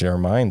come to our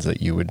minds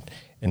that you would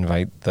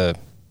invite the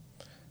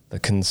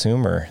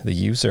consumer, the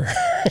user,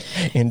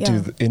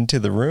 into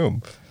the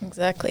room.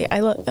 Exactly. I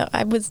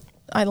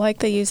like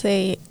that you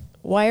say,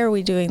 why are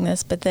we doing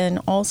this? But then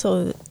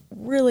also,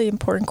 really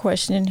important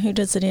question: who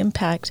does it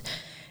impact,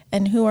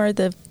 and who are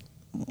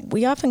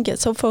we often get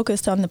so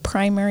focused on the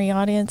primary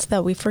audience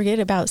that we forget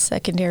about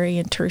secondary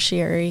and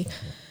tertiary,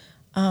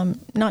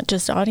 not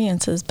just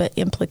audiences, but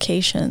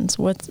implications.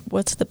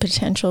 What's the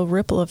potential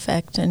ripple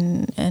effect,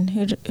 and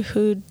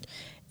who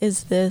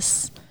is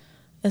this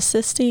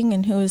assisting,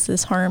 and who is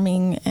this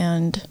harming,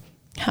 and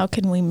how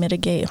can we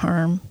mitigate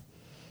harm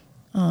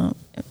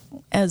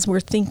as we're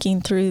thinking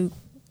through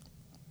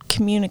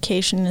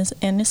communication,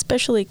 and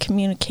especially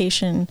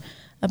communication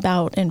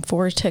about and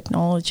for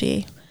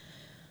technology.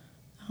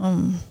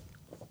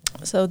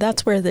 So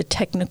that's where the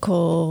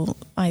technical,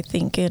 I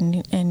think,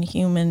 and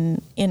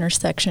human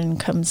intersection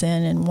comes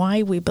in, and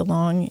why we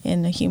belong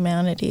in the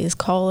humanities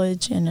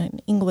college and an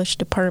English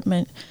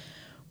department.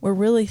 We're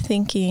really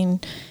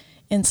thinking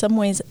in some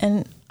ways,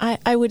 and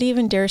I would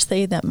even dare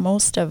say that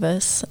most of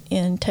us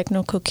in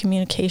technical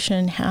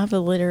communication have a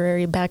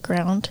literary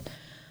background,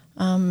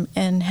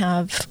 and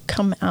have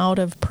come out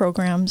of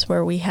programs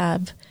where we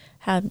have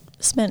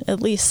spent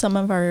at least some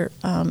of our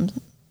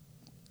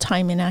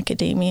time in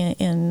academia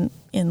in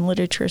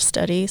literature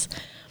studies.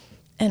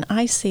 And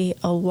I see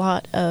a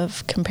lot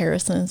of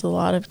comparisons, a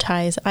lot of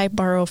ties. I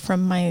borrow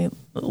from my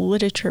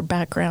literature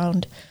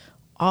background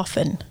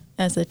often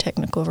as a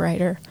technical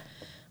writer.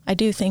 I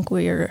do think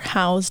we're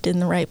housed in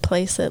the right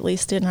place, at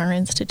least in our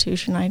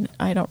institution.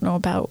 I don't know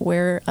about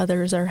where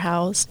others are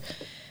housed.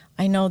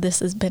 I know this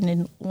has been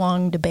a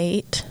long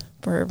debate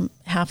for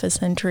half a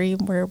century.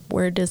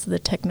 Where does the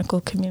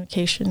technical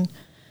communication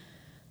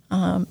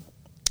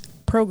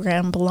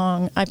program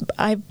belong?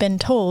 I've been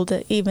told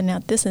that even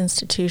at this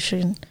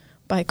institution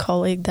by a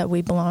colleague that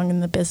we belong in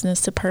the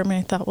business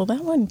department. I thought, well,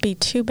 that wouldn't be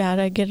too bad.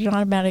 I'd get an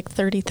automatic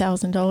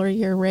 $30,000 a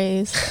year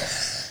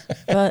raise.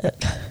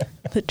 But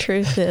the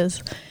truth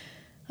is,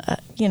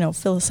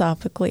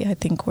 philosophically, I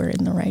think we're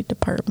in the right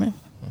department.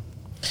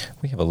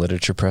 We have a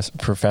literature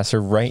professor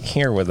right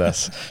here with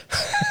us.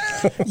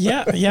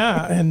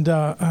 Yeah, and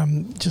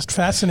I'm just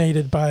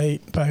fascinated by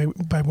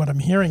what I'm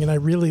hearing, and I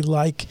really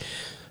like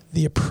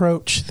the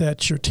approach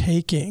that you're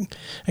taking.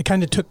 I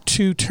kind of took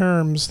two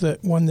terms,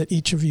 one that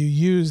each of you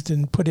used,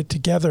 and put it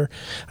together.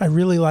 I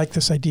really like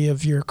this idea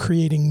of you're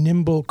creating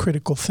nimble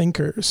critical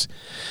thinkers,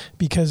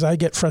 because I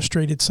get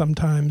frustrated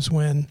sometimes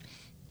when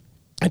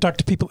I talk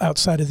to people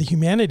outside of the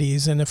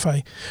humanities, and if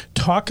I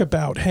talk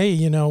about,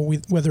 hey,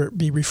 whether it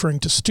be referring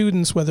to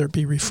students, whether it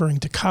be referring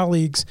to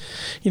colleagues,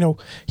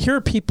 here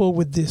are people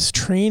with this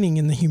training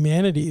in the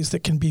humanities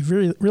that can be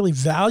very, really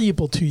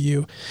valuable to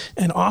you.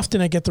 And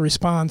often I get the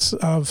response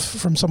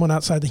from someone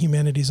outside the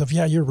humanities of,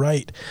 yeah, you're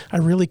right. I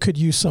really could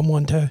use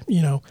someone to,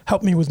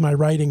 help me with my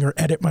writing or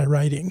edit my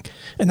writing.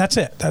 And that's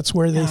it. That's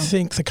where they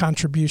think the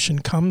contribution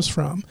comes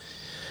from.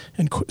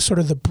 And sort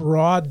of the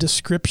broad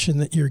description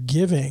that you're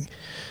giving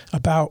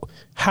about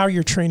how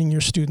you're training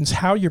your students,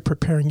 how you're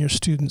preparing your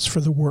students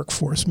for the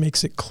workforce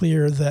makes it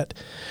clear that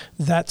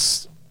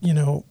that's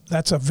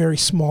a very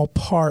small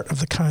part of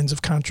the kinds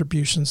of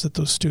contributions that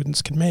those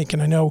students can make.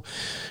 And I know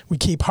we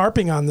keep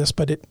harping on this,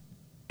 but it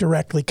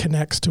directly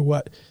connects to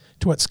what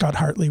Scott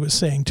Hartley was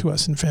saying to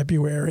us in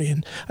February.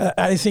 And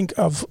I think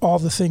of all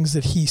the things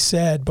that he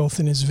said,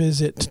 both in his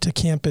visit to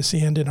campus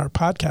and in our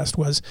podcast,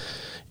 was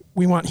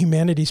we want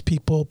humanities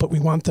people, but we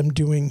want them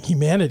doing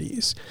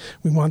humanities.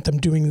 We want them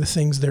doing the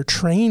things they're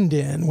trained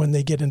in when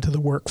they get into the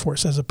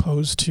workforce, as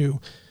opposed to,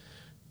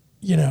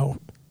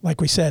 like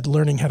we said,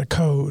 learning how to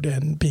code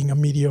and being a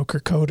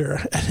mediocre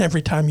coder. And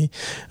every time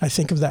I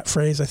think of that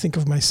phrase, I think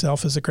of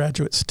myself as a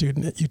graduate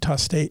student at Utah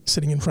State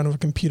sitting in front of a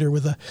computer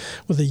with a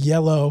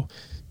yellow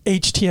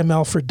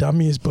HTML for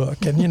Dummies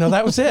book. And,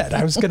 that was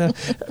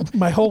it.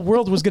 My whole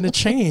world was going to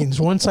change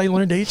once I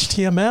learned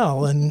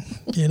HTML. And,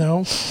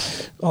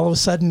 all of a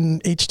sudden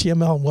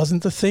HTML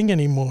wasn't the thing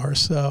anymore.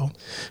 So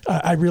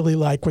I really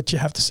like what you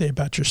have to say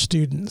about your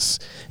students.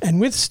 And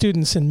with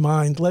students in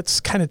mind,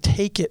 let's kind of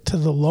take it to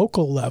the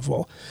local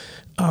level.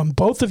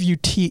 Both of you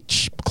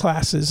teach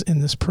classes in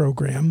this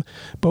program.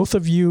 Both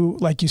of you,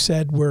 like you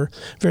said, were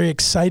very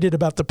excited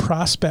about the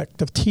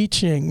prospect of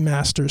teaching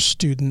master's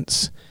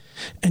students.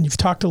 And you've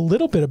talked a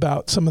little bit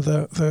about some of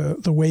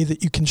the way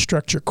that you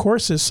construct your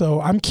courses. So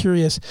I'm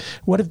curious,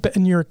 what have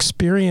been your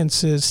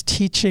experiences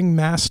teaching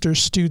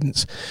master's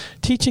students?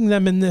 Teaching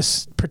them in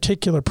this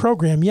particular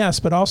program, yes,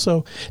 but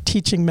also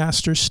teaching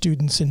master's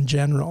students in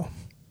general.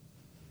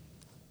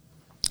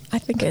 I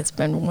think it's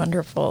been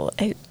wonderful.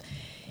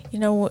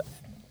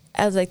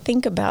 As I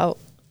think about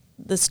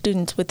the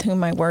students with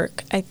whom I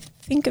work, I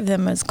think of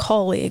them as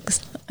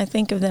colleagues. I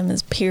think of them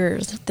as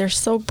peers. They're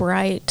so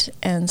bright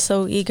and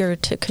so eager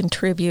to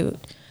contribute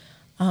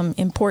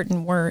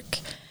important work.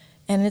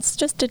 And it's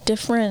just a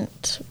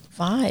different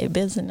vibe,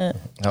 isn't it?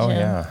 Oh,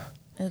 yeah.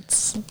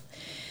 It's,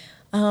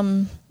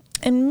 and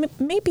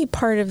maybe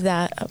part of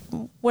that,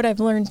 what I've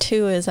learned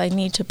too is I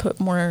need to put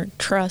more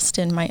trust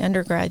in my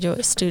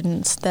undergraduate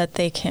students that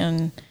they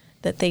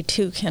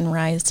too can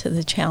rise to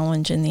the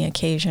challenge and the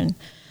occasion.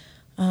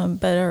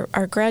 But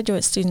our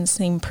graduate students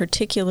seem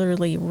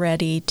particularly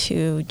ready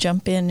to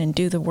jump in and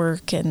do the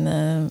work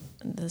and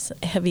this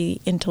heavy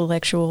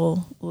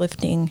intellectual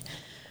lifting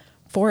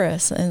for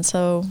us. And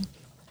so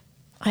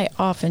I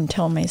often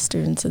tell my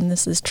students, and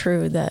this is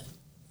true, that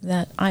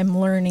I'm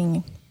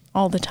learning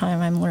all the time.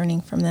 I'm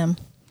learning from them.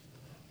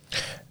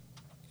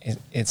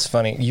 It's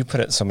funny. You put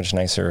it so much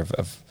nicer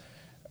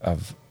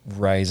of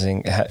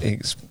rising,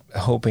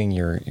 hoping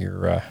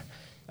your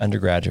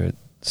undergraduate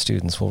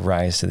students will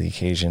rise to the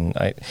occasion.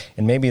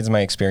 And maybe it's my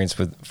experience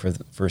for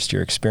the first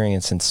year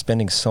experience and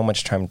spending so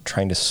much time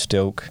trying to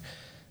stoke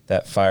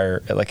that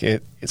fire. Like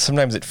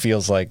sometimes it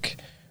feels like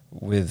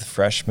with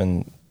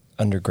freshman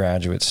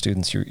undergraduate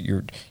students,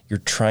 you're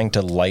trying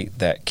to light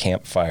that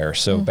campfire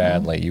so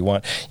badly. You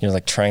want,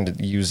 like trying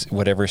to use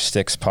whatever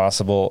sticks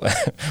possible,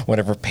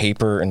 whatever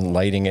paper, and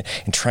lighting it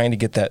and trying to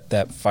get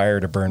that fire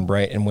to burn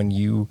bright. And when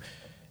you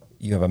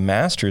have a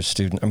master's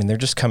student, they're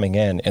just coming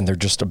in and they're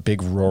just a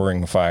big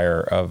roaring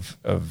fire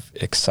of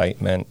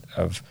excitement,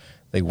 of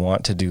they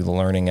want to do the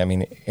learning.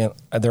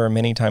 There are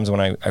many times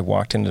when I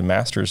walked into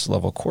master's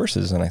level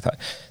courses and I thought,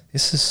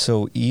 this is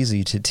so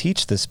easy to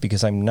teach this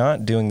because I'm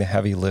not doing the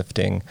heavy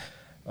lifting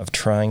of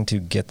trying to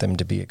get them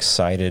to be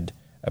excited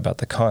about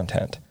the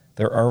content.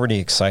 They're already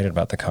excited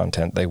about the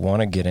content. They want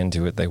to get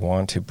into it. They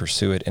want to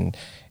pursue it and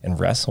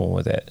wrestle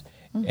with it.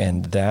 Mm-hmm.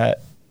 And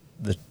that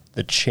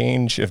the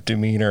change of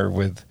demeanor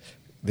with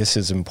this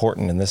is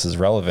important and this is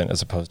relevant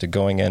as opposed to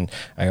going in.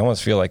 I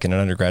almost feel like in an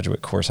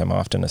undergraduate course, I'm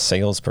often a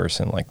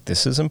salesperson, like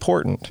this is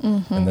important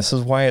and this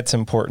is why it's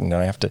important.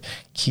 And I have to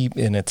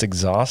and it's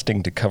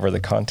exhausting to cover the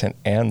content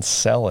and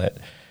sell it.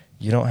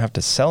 You don't have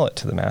to sell it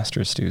to the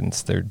master's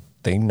students.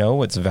 They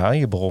know it's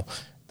valuable.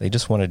 They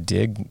just want to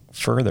dig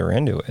further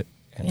into it.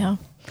 Yeah.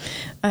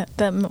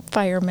 The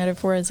fire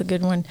metaphor is a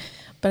good one.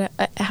 But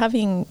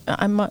I'm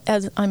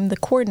the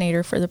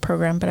coordinator for the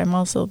program, but I'm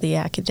also the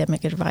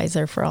academic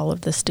advisor for all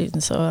of the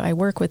students. So I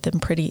work with them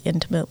pretty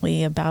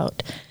intimately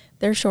about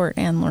their short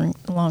and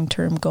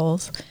long-term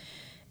goals.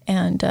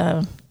 And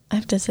I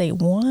have to say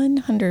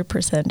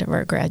 100% of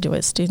our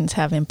graduate students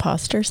have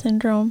imposter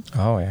syndrome.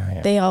 Oh,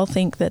 yeah. They all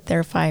think that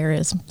their fire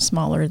is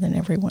smaller than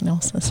everyone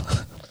else's.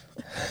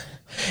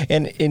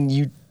 And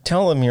you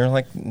tell them, you're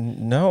like,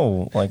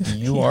 no, like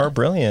you are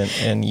brilliant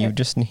and you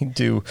just need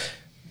to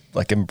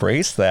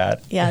embrace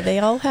that. Yeah, they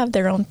all have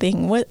their own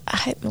thing. What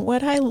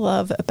I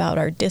love about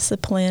our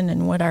discipline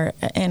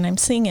and I'm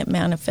seeing it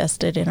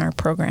manifested in our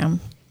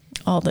program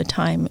all the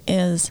time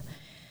is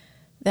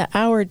that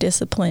our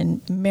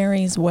discipline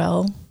marries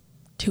well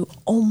to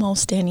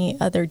almost any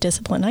other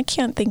discipline. I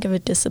can't think of a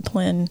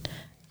discipline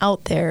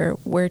out there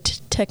where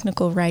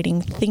technical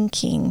writing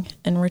thinking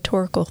and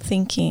rhetorical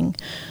thinking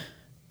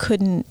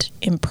couldn't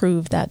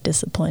improve that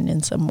discipline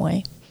in some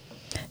way.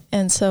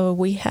 And so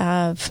we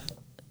have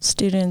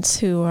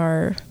students who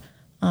are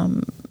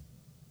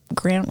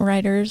grant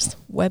writers,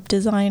 web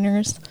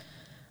designers.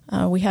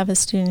 We have a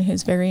student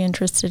who's very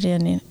interested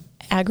in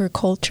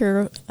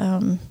agriculture.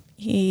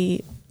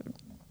 He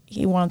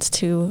wants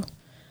to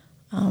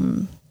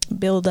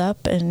build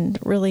up and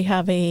really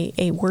have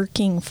a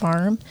working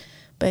farm,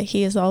 but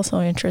he is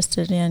also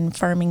interested in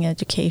farming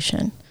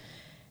education.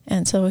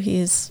 And so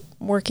he's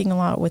working a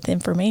lot with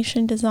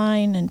information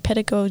design and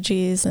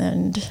pedagogies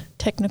and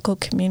technical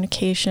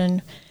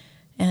communication.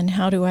 And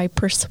how do I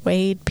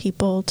persuade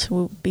people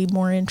to be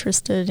more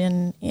interested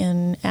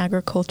in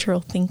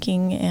agricultural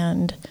thinking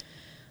and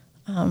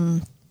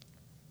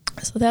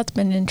So that's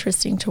been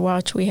interesting to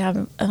watch. We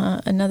have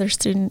another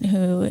student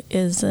who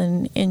is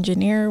an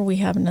engineer. We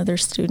have another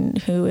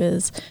student who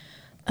is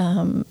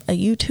a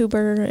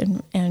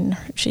YouTuber, and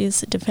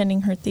she's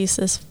defending her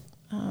thesis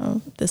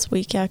this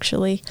week,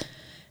 actually.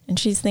 And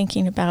she's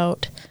thinking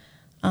about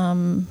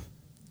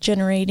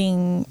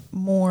generating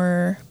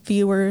more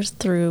viewers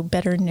through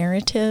better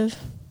narrative.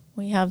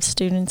 We have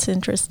students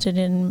interested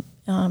in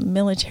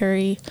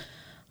military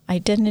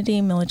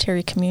identity,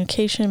 military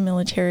communication,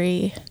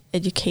 military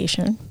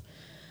education.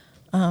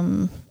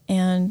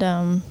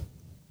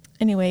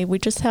 Anyway,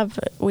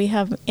 we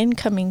have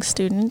incoming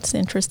students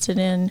interested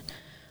in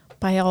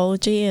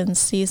biology and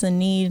sees a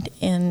need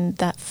in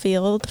that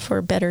field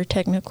for better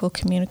technical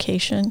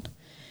communication.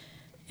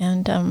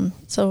 And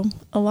so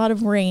a lot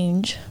of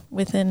range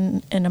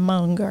within and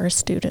among our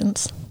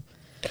students.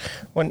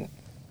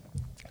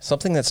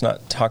 Something that's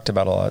not talked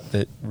about a lot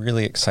that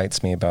really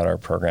excites me about our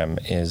program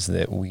is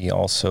that we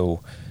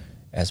also,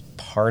 as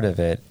part of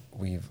it,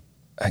 we've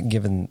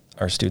given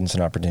our students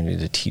an opportunity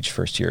to teach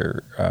first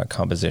year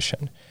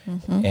composition.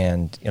 Mm-hmm.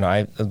 And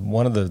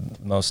one of the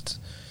most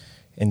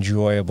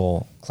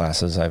enjoyable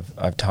classes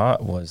I've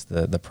taught was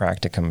the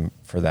practicum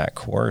for that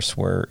course,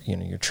 where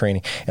you're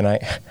training. And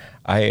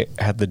I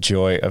had the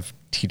joy of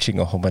teaching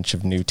a whole bunch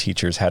of new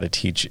teachers how to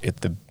teach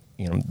at the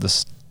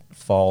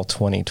fall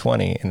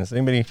 2020. And if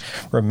anybody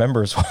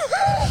remembers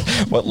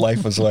what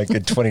life was like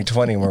in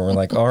 2020, where we're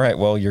like, all right,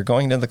 well, you're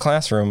going to the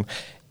classroom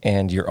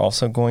and you're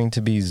also going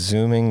to be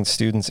Zooming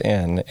students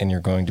in, and you're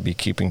going to be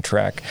keeping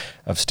track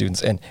of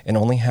students, and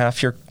only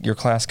half your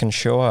class can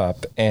show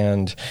up,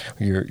 and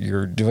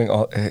you're doing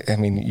all. I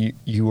mean,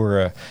 you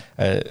were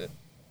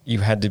you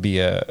had to be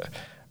a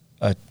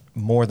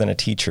more than a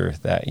teacher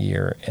that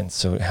year, and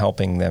so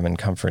helping them and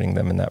comforting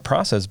them in that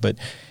process. But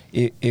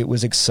it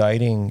was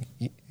exciting.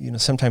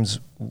 Sometimes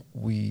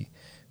we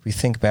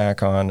think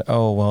back on,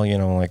 oh well,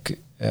 like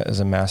as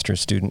a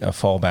master's student, a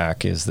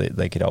fallback is that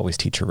they could always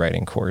teach a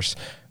writing course.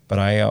 But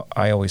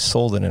I always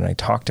sold it, and I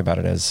talked about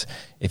it as,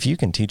 if you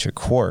can teach a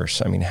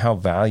course, I mean, how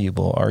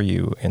valuable are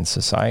you in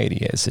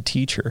society as a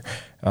teacher?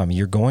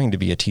 You're going to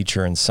be a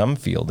teacher in some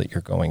field that you're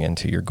going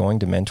into. You're going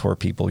to mentor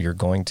people. You're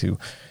going to,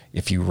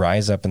 if you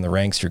rise up in the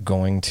ranks, you're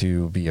going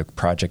to be a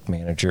project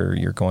manager.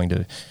 You're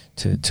going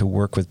to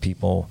work with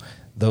people.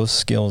 Those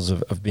skills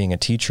of being a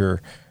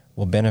teacher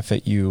will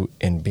benefit you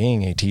in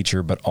being a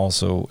teacher, but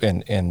also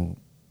in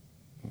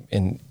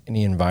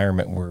the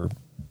environment we're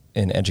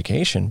in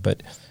education.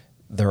 But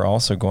they're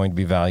also going to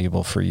be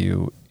valuable for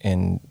you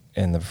in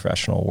the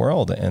professional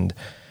world. And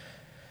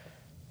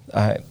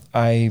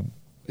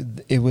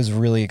it was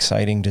really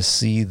exciting to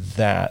see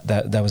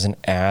that was an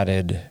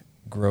added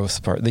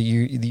growth part, that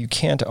you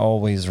can't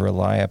always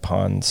rely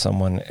upon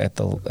someone at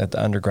the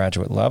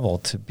undergraduate level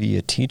to be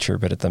a teacher,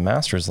 but at the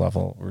master's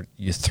level,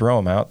 you throw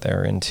them out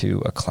there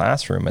into a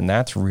classroom, and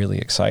that's really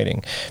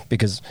exciting,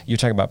 because you're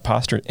talking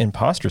about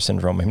imposter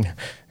syndrome.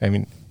 I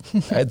mean,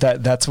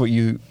 that's what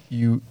you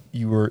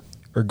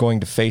are going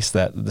to face,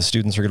 that the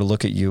students are going to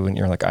look at you and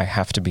you're like, I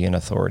have to be an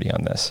authority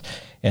on this.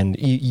 And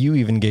you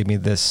even gave me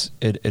this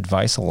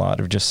advice a lot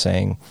of just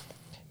saying,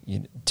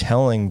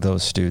 telling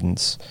those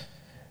students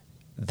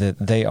that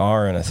they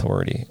are an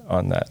authority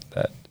on that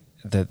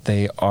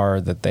they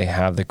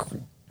have the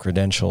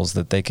credentials,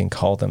 that they can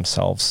call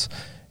themselves,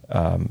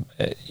 a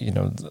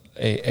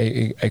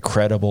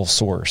credible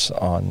source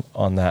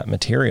on that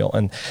material.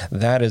 And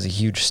that is a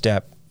huge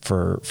step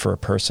for a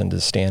person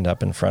to stand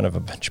up in front of a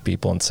bunch of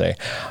people and say,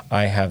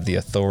 I have the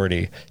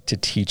authority to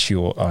teach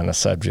you on a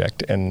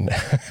subject. And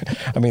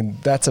I mean,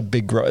 that's a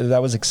big growth.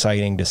 That was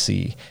exciting to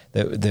see,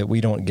 that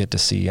we don't get to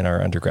see in our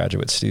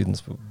undergraduate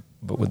students,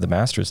 but with the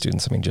master's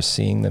students, I mean, just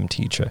seeing them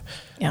teach a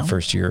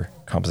first year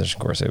composition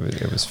course,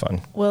 it was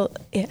fun. Well,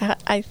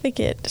 I think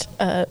it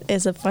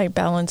is a fine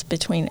balance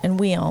between, and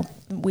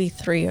we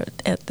three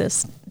at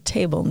this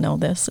table know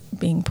this,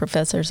 being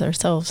professors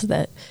ourselves,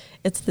 that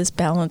it's this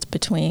balance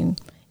between,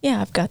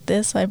 I've got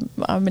this,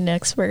 I'm an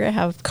expert, I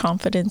have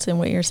confidence in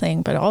what you're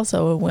saying, but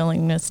also a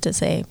willingness to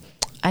say,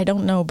 I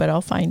don't know, but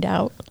I'll find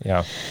out.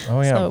 Yeah.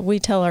 Oh, yeah. So we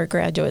tell our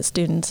graduate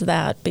students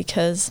that,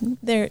 because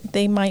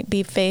they might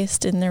be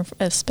faced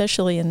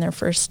especially in their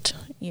first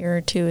year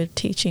or two of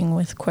teaching,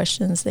 with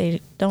questions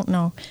they don't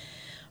know.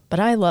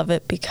 But I love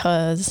it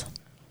because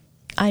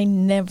I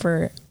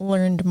never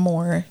learned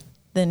more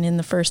than in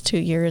the first 2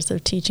 years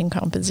of teaching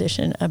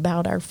composition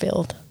about our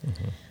field.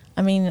 Mm-hmm.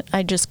 I mean,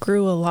 I just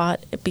grew a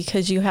lot,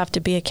 because you have to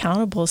be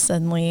accountable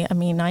suddenly. I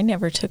mean, I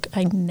have a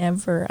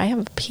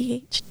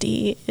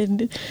PhD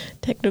in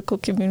technical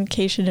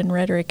communication and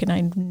rhetoric, and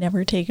I've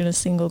never taken a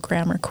single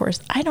grammar course.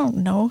 I don't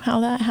know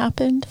how that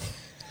happened,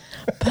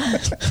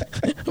 but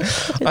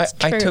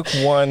I took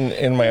one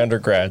in my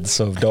undergrad,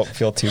 so don't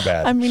feel too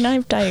bad. I mean,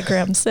 I've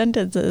diagrammed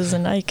sentences,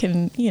 and I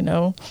can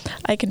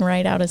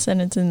write out a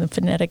sentence in the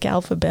phonetic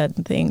alphabet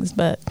and things,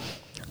 but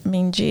I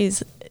mean,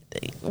 geez,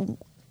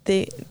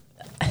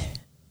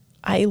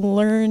 I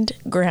learned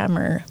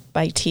grammar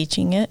by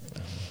teaching it.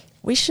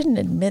 We shouldn't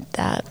admit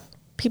that.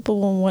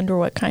 people will wonder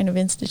what kind of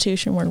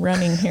institution we're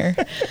running here.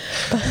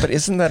 But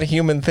isn't that a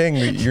human thing?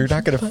 You're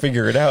not going to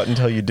figure it out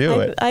until you do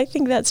it. I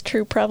think that's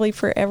true probably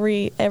for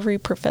every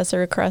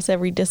professor across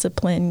every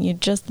discipline. You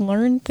just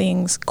learn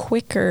things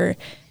quicker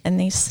and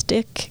they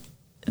stick,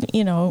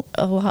 a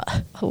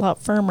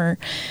lot firmer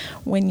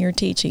when you're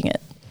teaching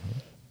it.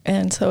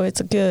 And so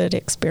it's a good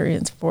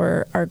experience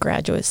for our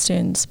graduate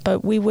students.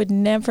 But we would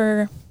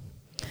never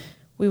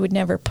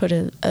put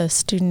a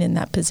student in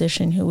that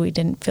position who we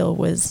didn't feel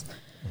was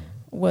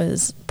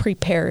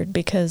prepared,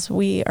 because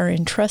we are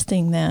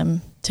entrusting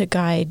them to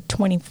guide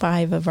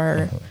 25 of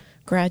our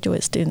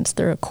graduate students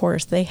through a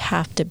course. They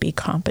have to be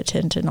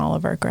competent, and all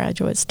of our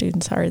graduate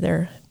students are.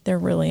 They're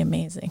really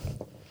amazing.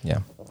 Yeah.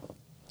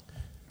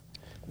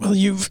 Well,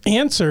 you've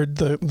answered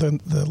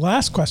the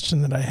last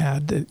question that I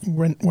had. That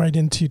went right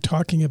into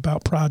talking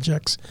about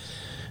projects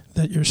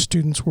that your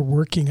students were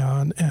working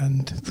on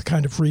and the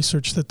kind of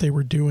research that they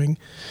were doing,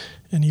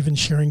 and even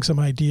sharing some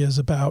ideas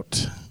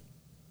about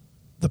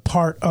the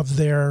part of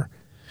their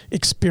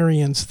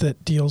experience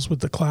that deals with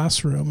the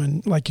classroom.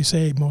 And like you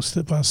say, most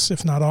of us,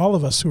 if not all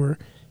of us who are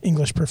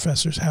English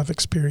professors, have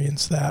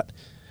experienced that.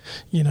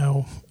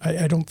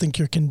 I don't think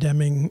you're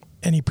condemning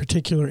any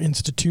particular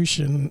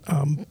institution,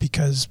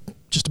 because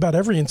just about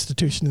every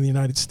institution in the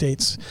United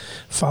States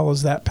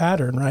follows that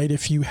pattern, right?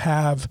 If you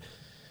have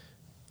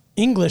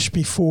English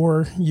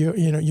before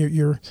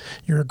you're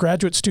a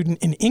graduate student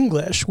in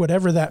English,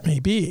 whatever that may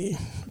be,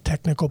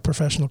 technical,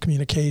 professional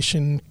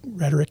communication,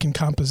 rhetoric and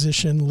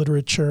composition,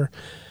 literature,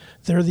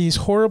 there are these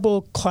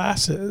horrible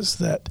classes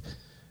that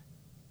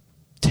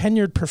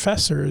tenured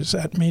professors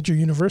at major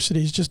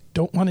universities just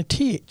don't want to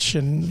teach.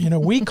 And,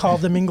 we call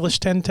them English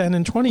 1010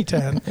 and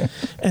 2010.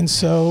 And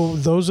so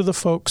those are the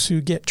folks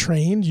who get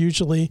trained,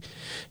 usually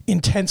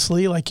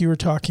intensely, like you were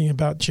talking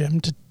about,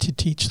 Jim, to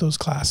teach those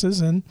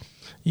classes. And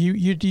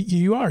you're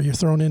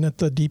thrown in at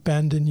the deep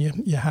end, and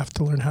you have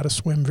to learn how to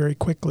swim very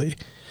quickly.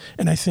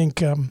 And I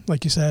think,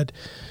 like you said,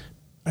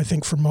 I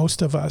think for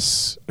most of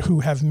us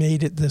who have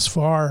made it this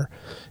far,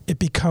 it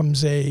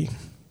becomes a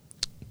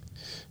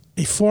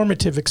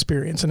formative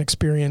experience, an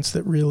experience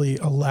that really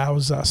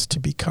allows us to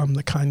become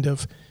the kind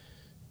of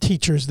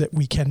teachers that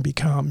we can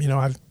become.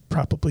 I've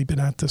probably been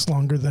at this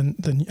longer than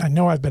I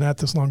know I've been at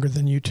this longer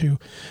than you two,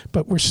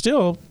 but we're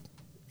still,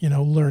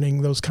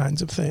 learning those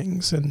kinds of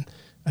things. And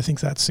I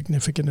think that's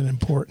significant and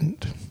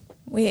important.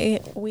 We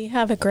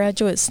have a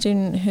graduate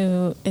student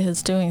who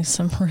is doing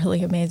some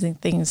really amazing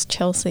things.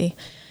 Chelsea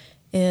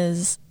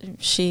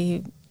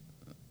she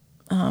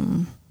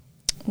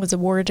was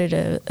awarded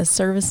a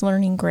service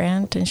learning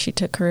grant, and she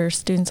took her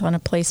students on a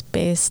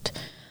place-based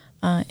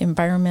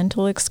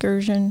environmental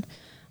excursion.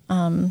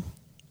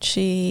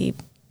 She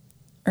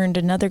earned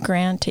another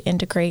grant to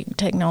integrate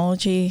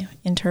technology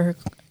into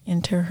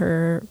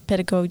her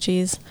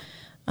pedagogies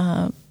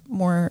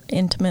more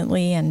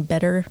intimately and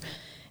better.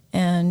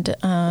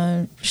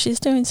 And she's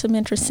doing some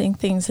interesting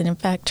things. And in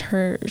fact,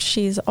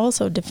 she's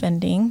also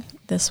defending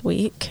this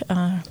week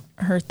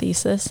her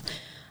thesis.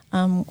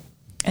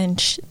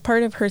 And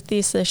part of her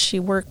thesis, she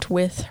worked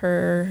with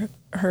her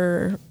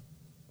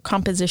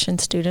composition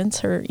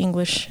students, her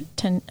English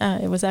 10.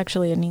 It was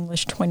actually an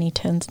English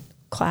 2010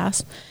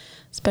 class,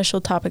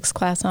 special topics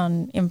class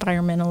on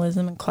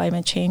environmentalism and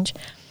climate change.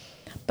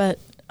 But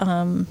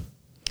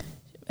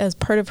as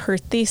part of her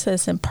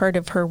thesis and part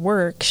of her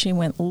work, she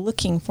went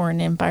looking for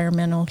an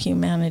environmental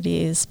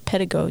humanities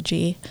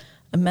pedagogy,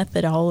 a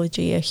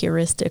methodology, a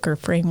heuristic or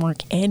framework,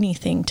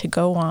 anything to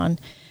go on.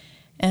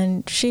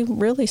 And she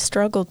really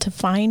struggled to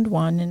find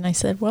one. And I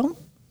said, well,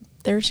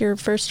 there's your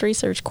first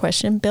research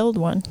question, build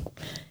one.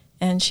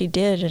 And she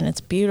did, and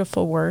it's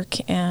beautiful work.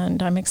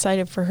 And I'm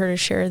excited for her to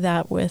share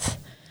that with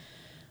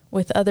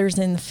others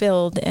in the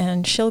field.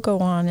 And she'll go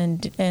on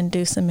and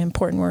do some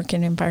important work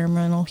in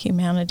environmental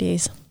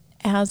humanities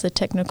as a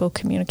technical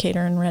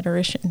communicator and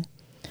rhetorician.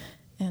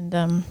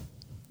 And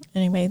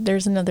anyway,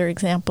 there's another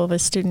example of a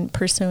student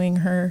pursuing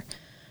her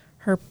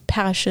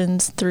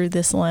passions through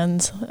this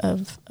lens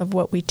of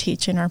what we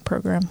teach in our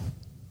program.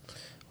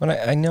 Well,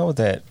 I know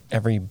that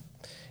every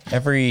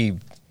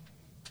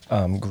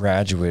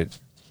graduate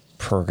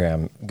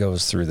program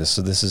goes through this,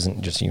 so this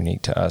isn't just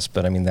unique to us,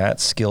 but I mean, that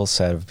skill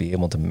set of being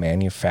able to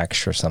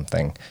manufacture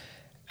something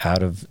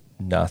out of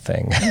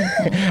nothing,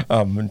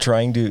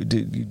 trying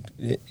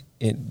to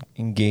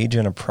engage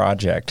in a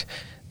project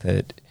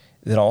that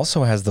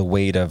also has the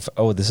weight of,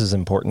 oh, this is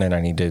important and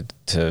I need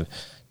to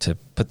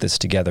put this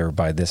together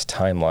by this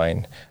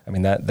timeline. I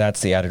mean,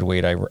 that's the added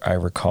weight I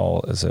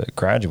recall as a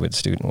graduate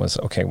student was,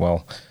 okay,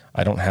 well,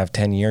 I don't have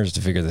 10 years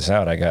to figure this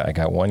out. I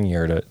got 1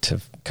 year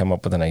to come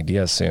up with an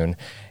idea soon.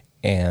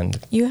 And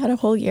you had a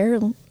whole year.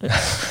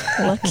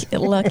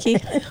 Lucky.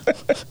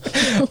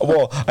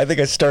 Well, I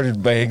think I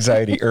started my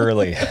anxiety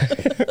early.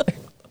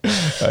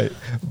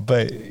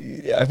 But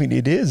I mean,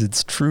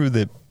 it's true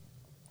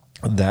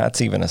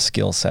that's even a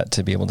skill set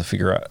to be able to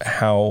figure out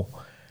how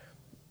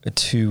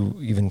to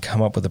even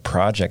come up with a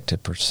project to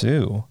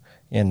pursue.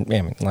 And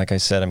I mean, like I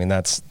said, I mean,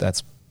 that's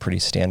pretty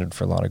standard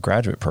for a lot of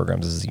graduate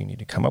programs, is you need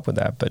to come up with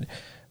that. But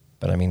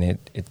But I mean,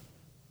 it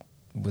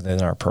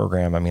within our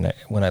program, I mean,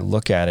 when I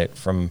look at it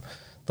from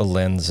the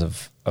lens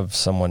of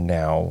someone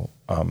now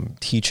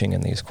teaching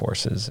in these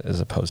courses as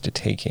opposed to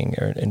taking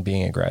and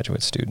being a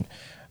graduate student,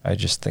 I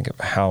just think of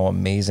how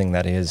amazing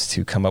that is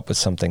to come up with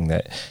something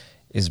that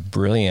is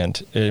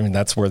brilliant. I mean,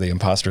 that's where the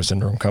imposter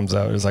syndrome comes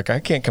out. It's like, I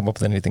can't come up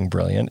with anything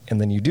brilliant. And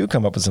then you do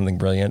come up with something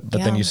brilliant, but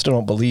then you still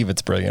don't believe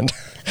it's brilliant.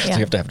 So you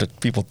have to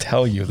people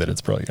tell you that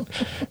it's brilliant.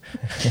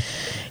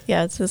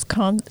 Yeah, it's this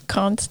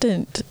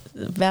constant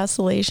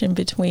vacillation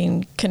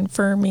between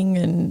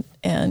confirming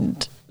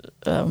and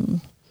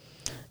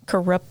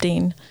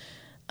corrupting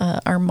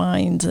our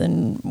minds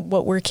and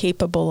what we're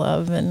capable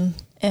of, and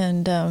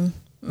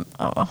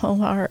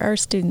our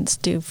students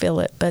do feel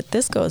it. But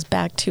this goes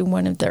back to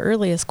one of the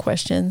earliest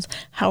questions: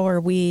 how are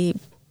we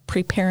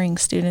preparing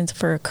students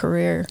for a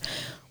career?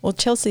 Well,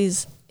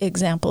 Chelsea's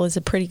example is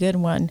a pretty good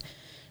one.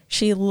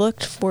 She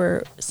looked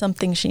for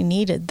something she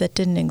needed that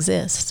didn't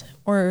exist,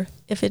 or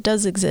if it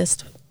does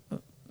exist,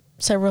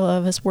 several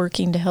of us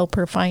working to help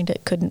her find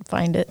it couldn't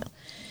find it.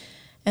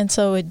 And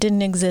so it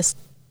didn't exist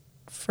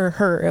for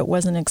her. It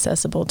wasn't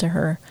accessible to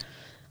her,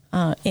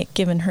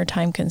 given her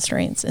time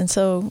constraints. And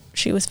so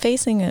she was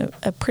facing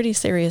a pretty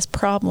serious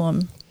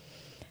problem,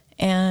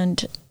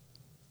 and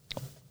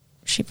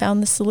she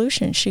found the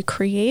solution. She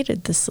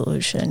created the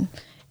solution,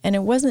 and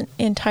it wasn't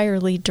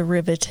entirely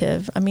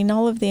derivative. I mean,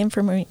 all of the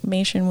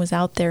information was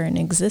out there and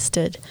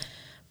existed,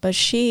 but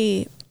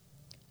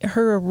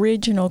her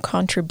original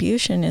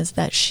contribution is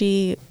that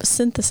she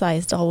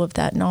synthesized all of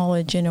that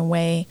knowledge in a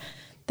way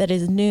that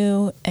is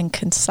new and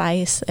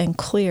concise and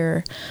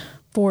clear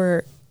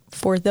for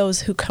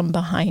those who come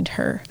behind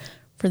her,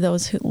 for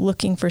those who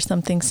looking for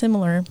something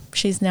similar.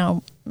 She's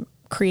now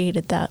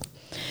created that.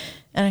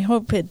 And I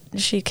hope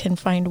she can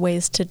find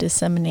ways to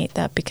disseminate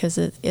that, because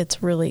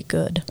it's really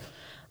good.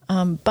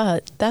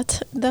 But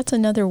that's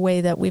another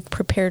way that we've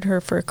prepared her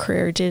for a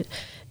career.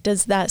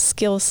 Does that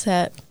skill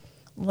set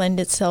lend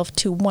itself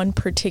to one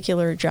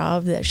particular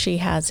job that she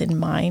has in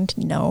mind?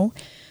 No.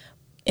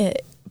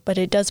 But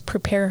it does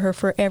prepare her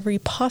for every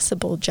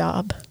possible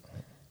job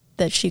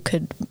that she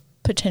could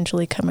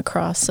potentially come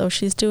across. So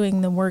she's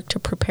doing the work to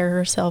prepare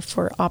herself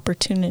for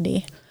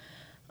opportunity.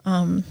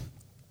 And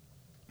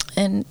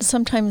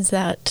sometimes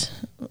that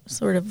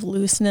sort of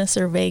looseness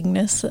or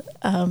vagueness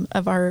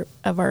of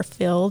our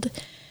field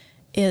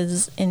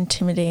is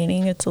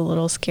intimidating. It's a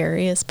little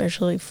scary,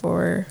 especially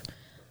for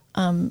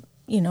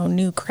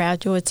new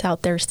graduates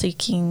out there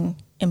seeking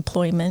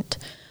employment.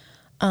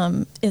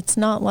 It's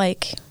not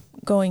like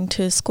going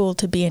to school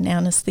to be an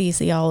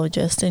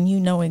anesthesiologist and you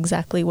know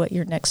exactly what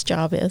your next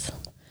job is.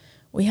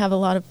 We have a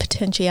lot of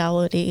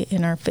potentiality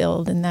in our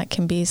field, and that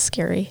can be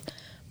scary,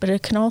 but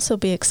it can also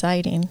be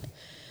exciting.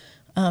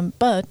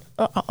 But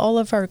all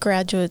of our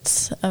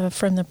graduates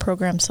from the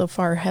program so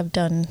far have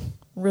done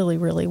really,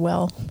 really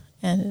well.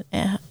 And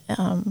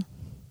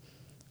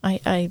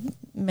I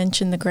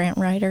mentioned the grant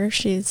writer.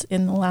 She's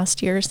in the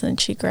last year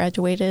since she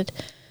graduated,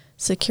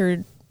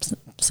 secured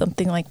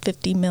something like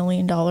 $50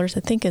 million. I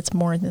think it's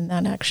more than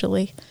that,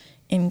 actually,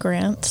 in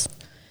grants.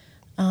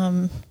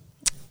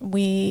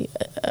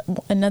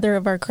 Another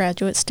of our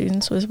graduate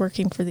students was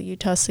working for the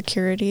Utah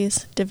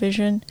Securities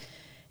Division,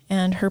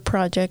 and her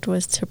project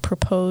was to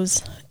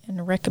propose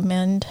and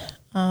recommend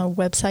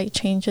website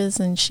changes,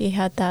 and she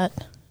had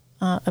that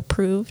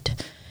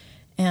approved,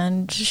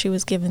 and she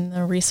was given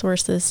the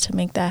resources to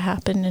make that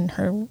happen, and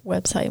her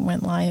website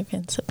went live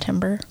in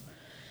September.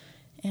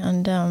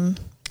 And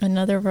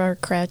another of our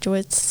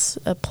graduates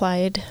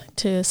applied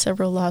to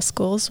several law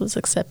schools, was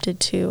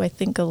accepted to, I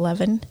think,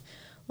 11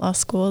 law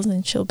schools,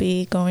 and she'll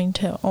be going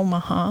to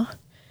Omaha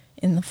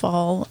in the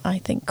fall, I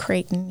think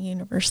Creighton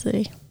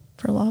University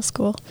for law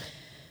school,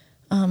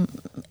 and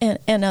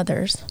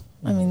others.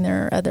 I mean,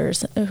 there are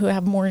others who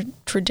have more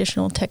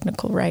traditional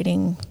technical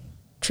writing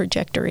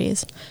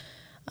trajectories.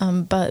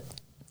 But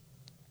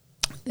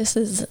this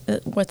is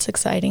what's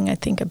exciting, I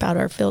think, about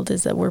our field,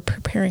 is that we're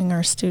preparing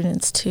our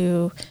students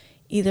to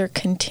either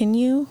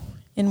continue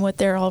in what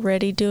they're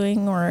already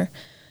doing or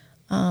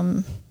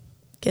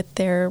get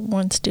there.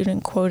 One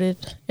student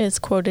is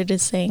quoted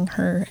as saying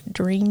her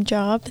dream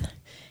job,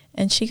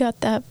 and she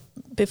got that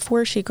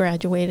before she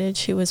graduated.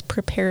 She was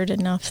prepared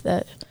enough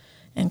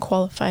and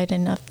qualified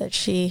enough that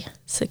she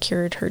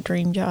secured her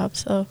dream job.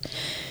 So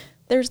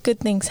there's good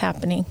things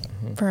happening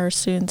for our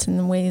students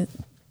in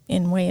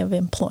way of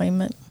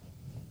employment.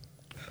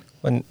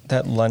 When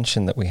that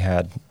luncheon that we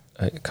had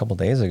a couple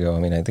days ago, I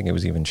mean, I think it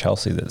was even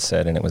Chelsea that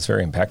said, and it was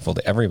very impactful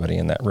to everybody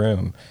in that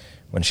room,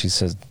 when she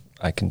says,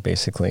 I can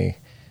basically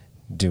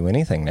do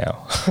anything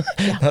now.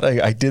 Yeah. That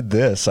I did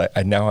this.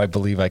 Now I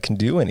believe I can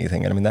do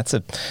anything. And I mean, that's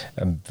a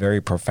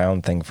very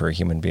profound thing for a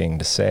human being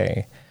to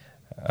say.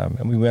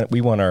 And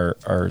we want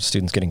our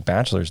students getting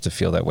bachelors to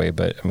feel that way.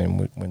 But I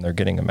mean, when they're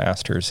getting a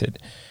master's,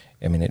 it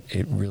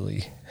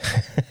really.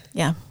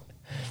 Yeah.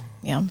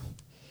 Yeah.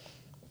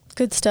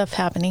 Good stuff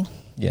happening.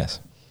 Yes.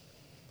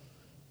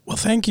 Well,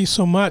 thank you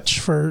so much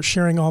for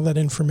sharing all that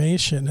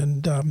information.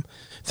 And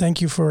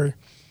thank you for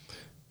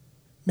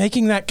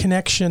making that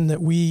connection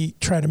that we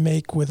try to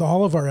make with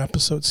all of our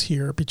episodes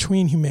here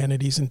between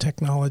humanities and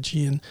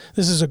technology. And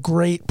this is a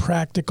great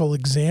practical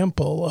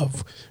example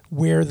of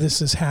where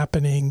this is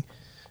happening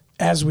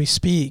as we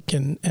speak.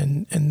 And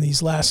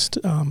these last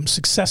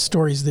success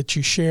stories that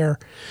you share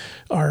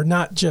are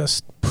not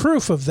just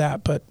proof of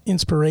that, but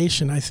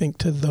inspiration, I think,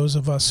 to those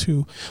of us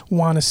who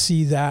want to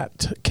see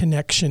that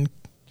connection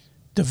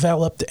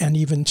developed and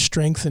even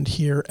strengthened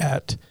here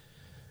at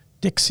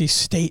Dixie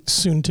State,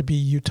 soon to be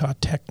Utah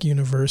Tech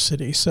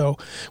University. So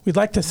we'd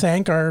like to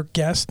thank our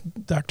guest,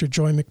 Dr.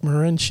 Joy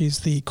McMurrin.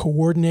 She's the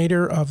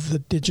coordinator of the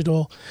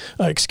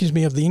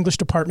of the English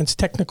Department's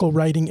Technical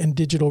Writing and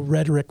Digital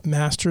Rhetoric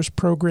Master's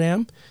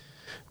Program.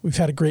 We've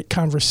had a great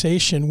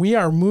conversation. We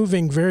are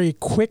moving very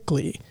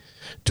quickly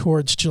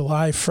towards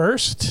July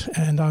 1st,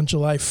 and on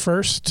July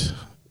 1st,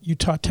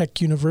 Utah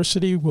Tech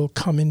University will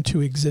come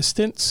into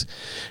existence.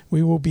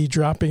 We will be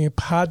dropping a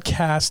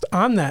podcast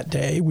on that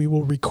day. We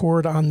will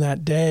record on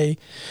that day,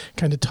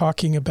 kind of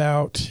talking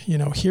about,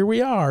 here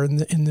we are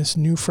in this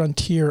new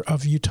frontier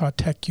of Utah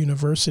Tech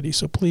University.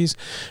 So please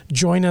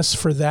join us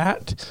for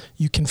that.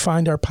 You can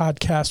find our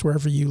podcast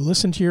wherever you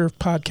listen to your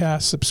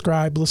podcast,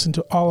 subscribe, listen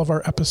to all of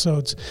our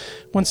episodes.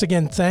 Once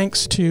again,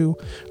 thanks to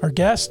our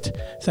guest.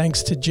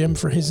 Thanks to Jim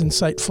for his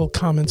insightful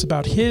comments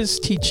about his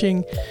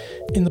teaching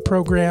in the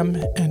program,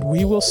 and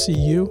we will see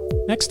you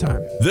next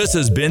time. This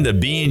has been the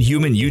Being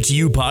Human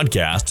UTU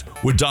podcast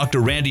with Dr.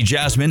 Randy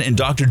Jasmine and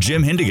Dr.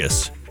 Jim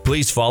Hindigas.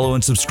 Please follow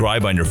and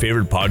subscribe on your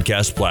favorite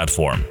podcast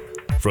platform.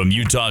 From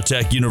Utah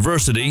Tech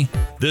University,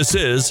 this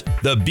is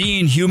the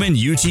Being Human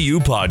UTU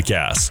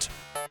podcast.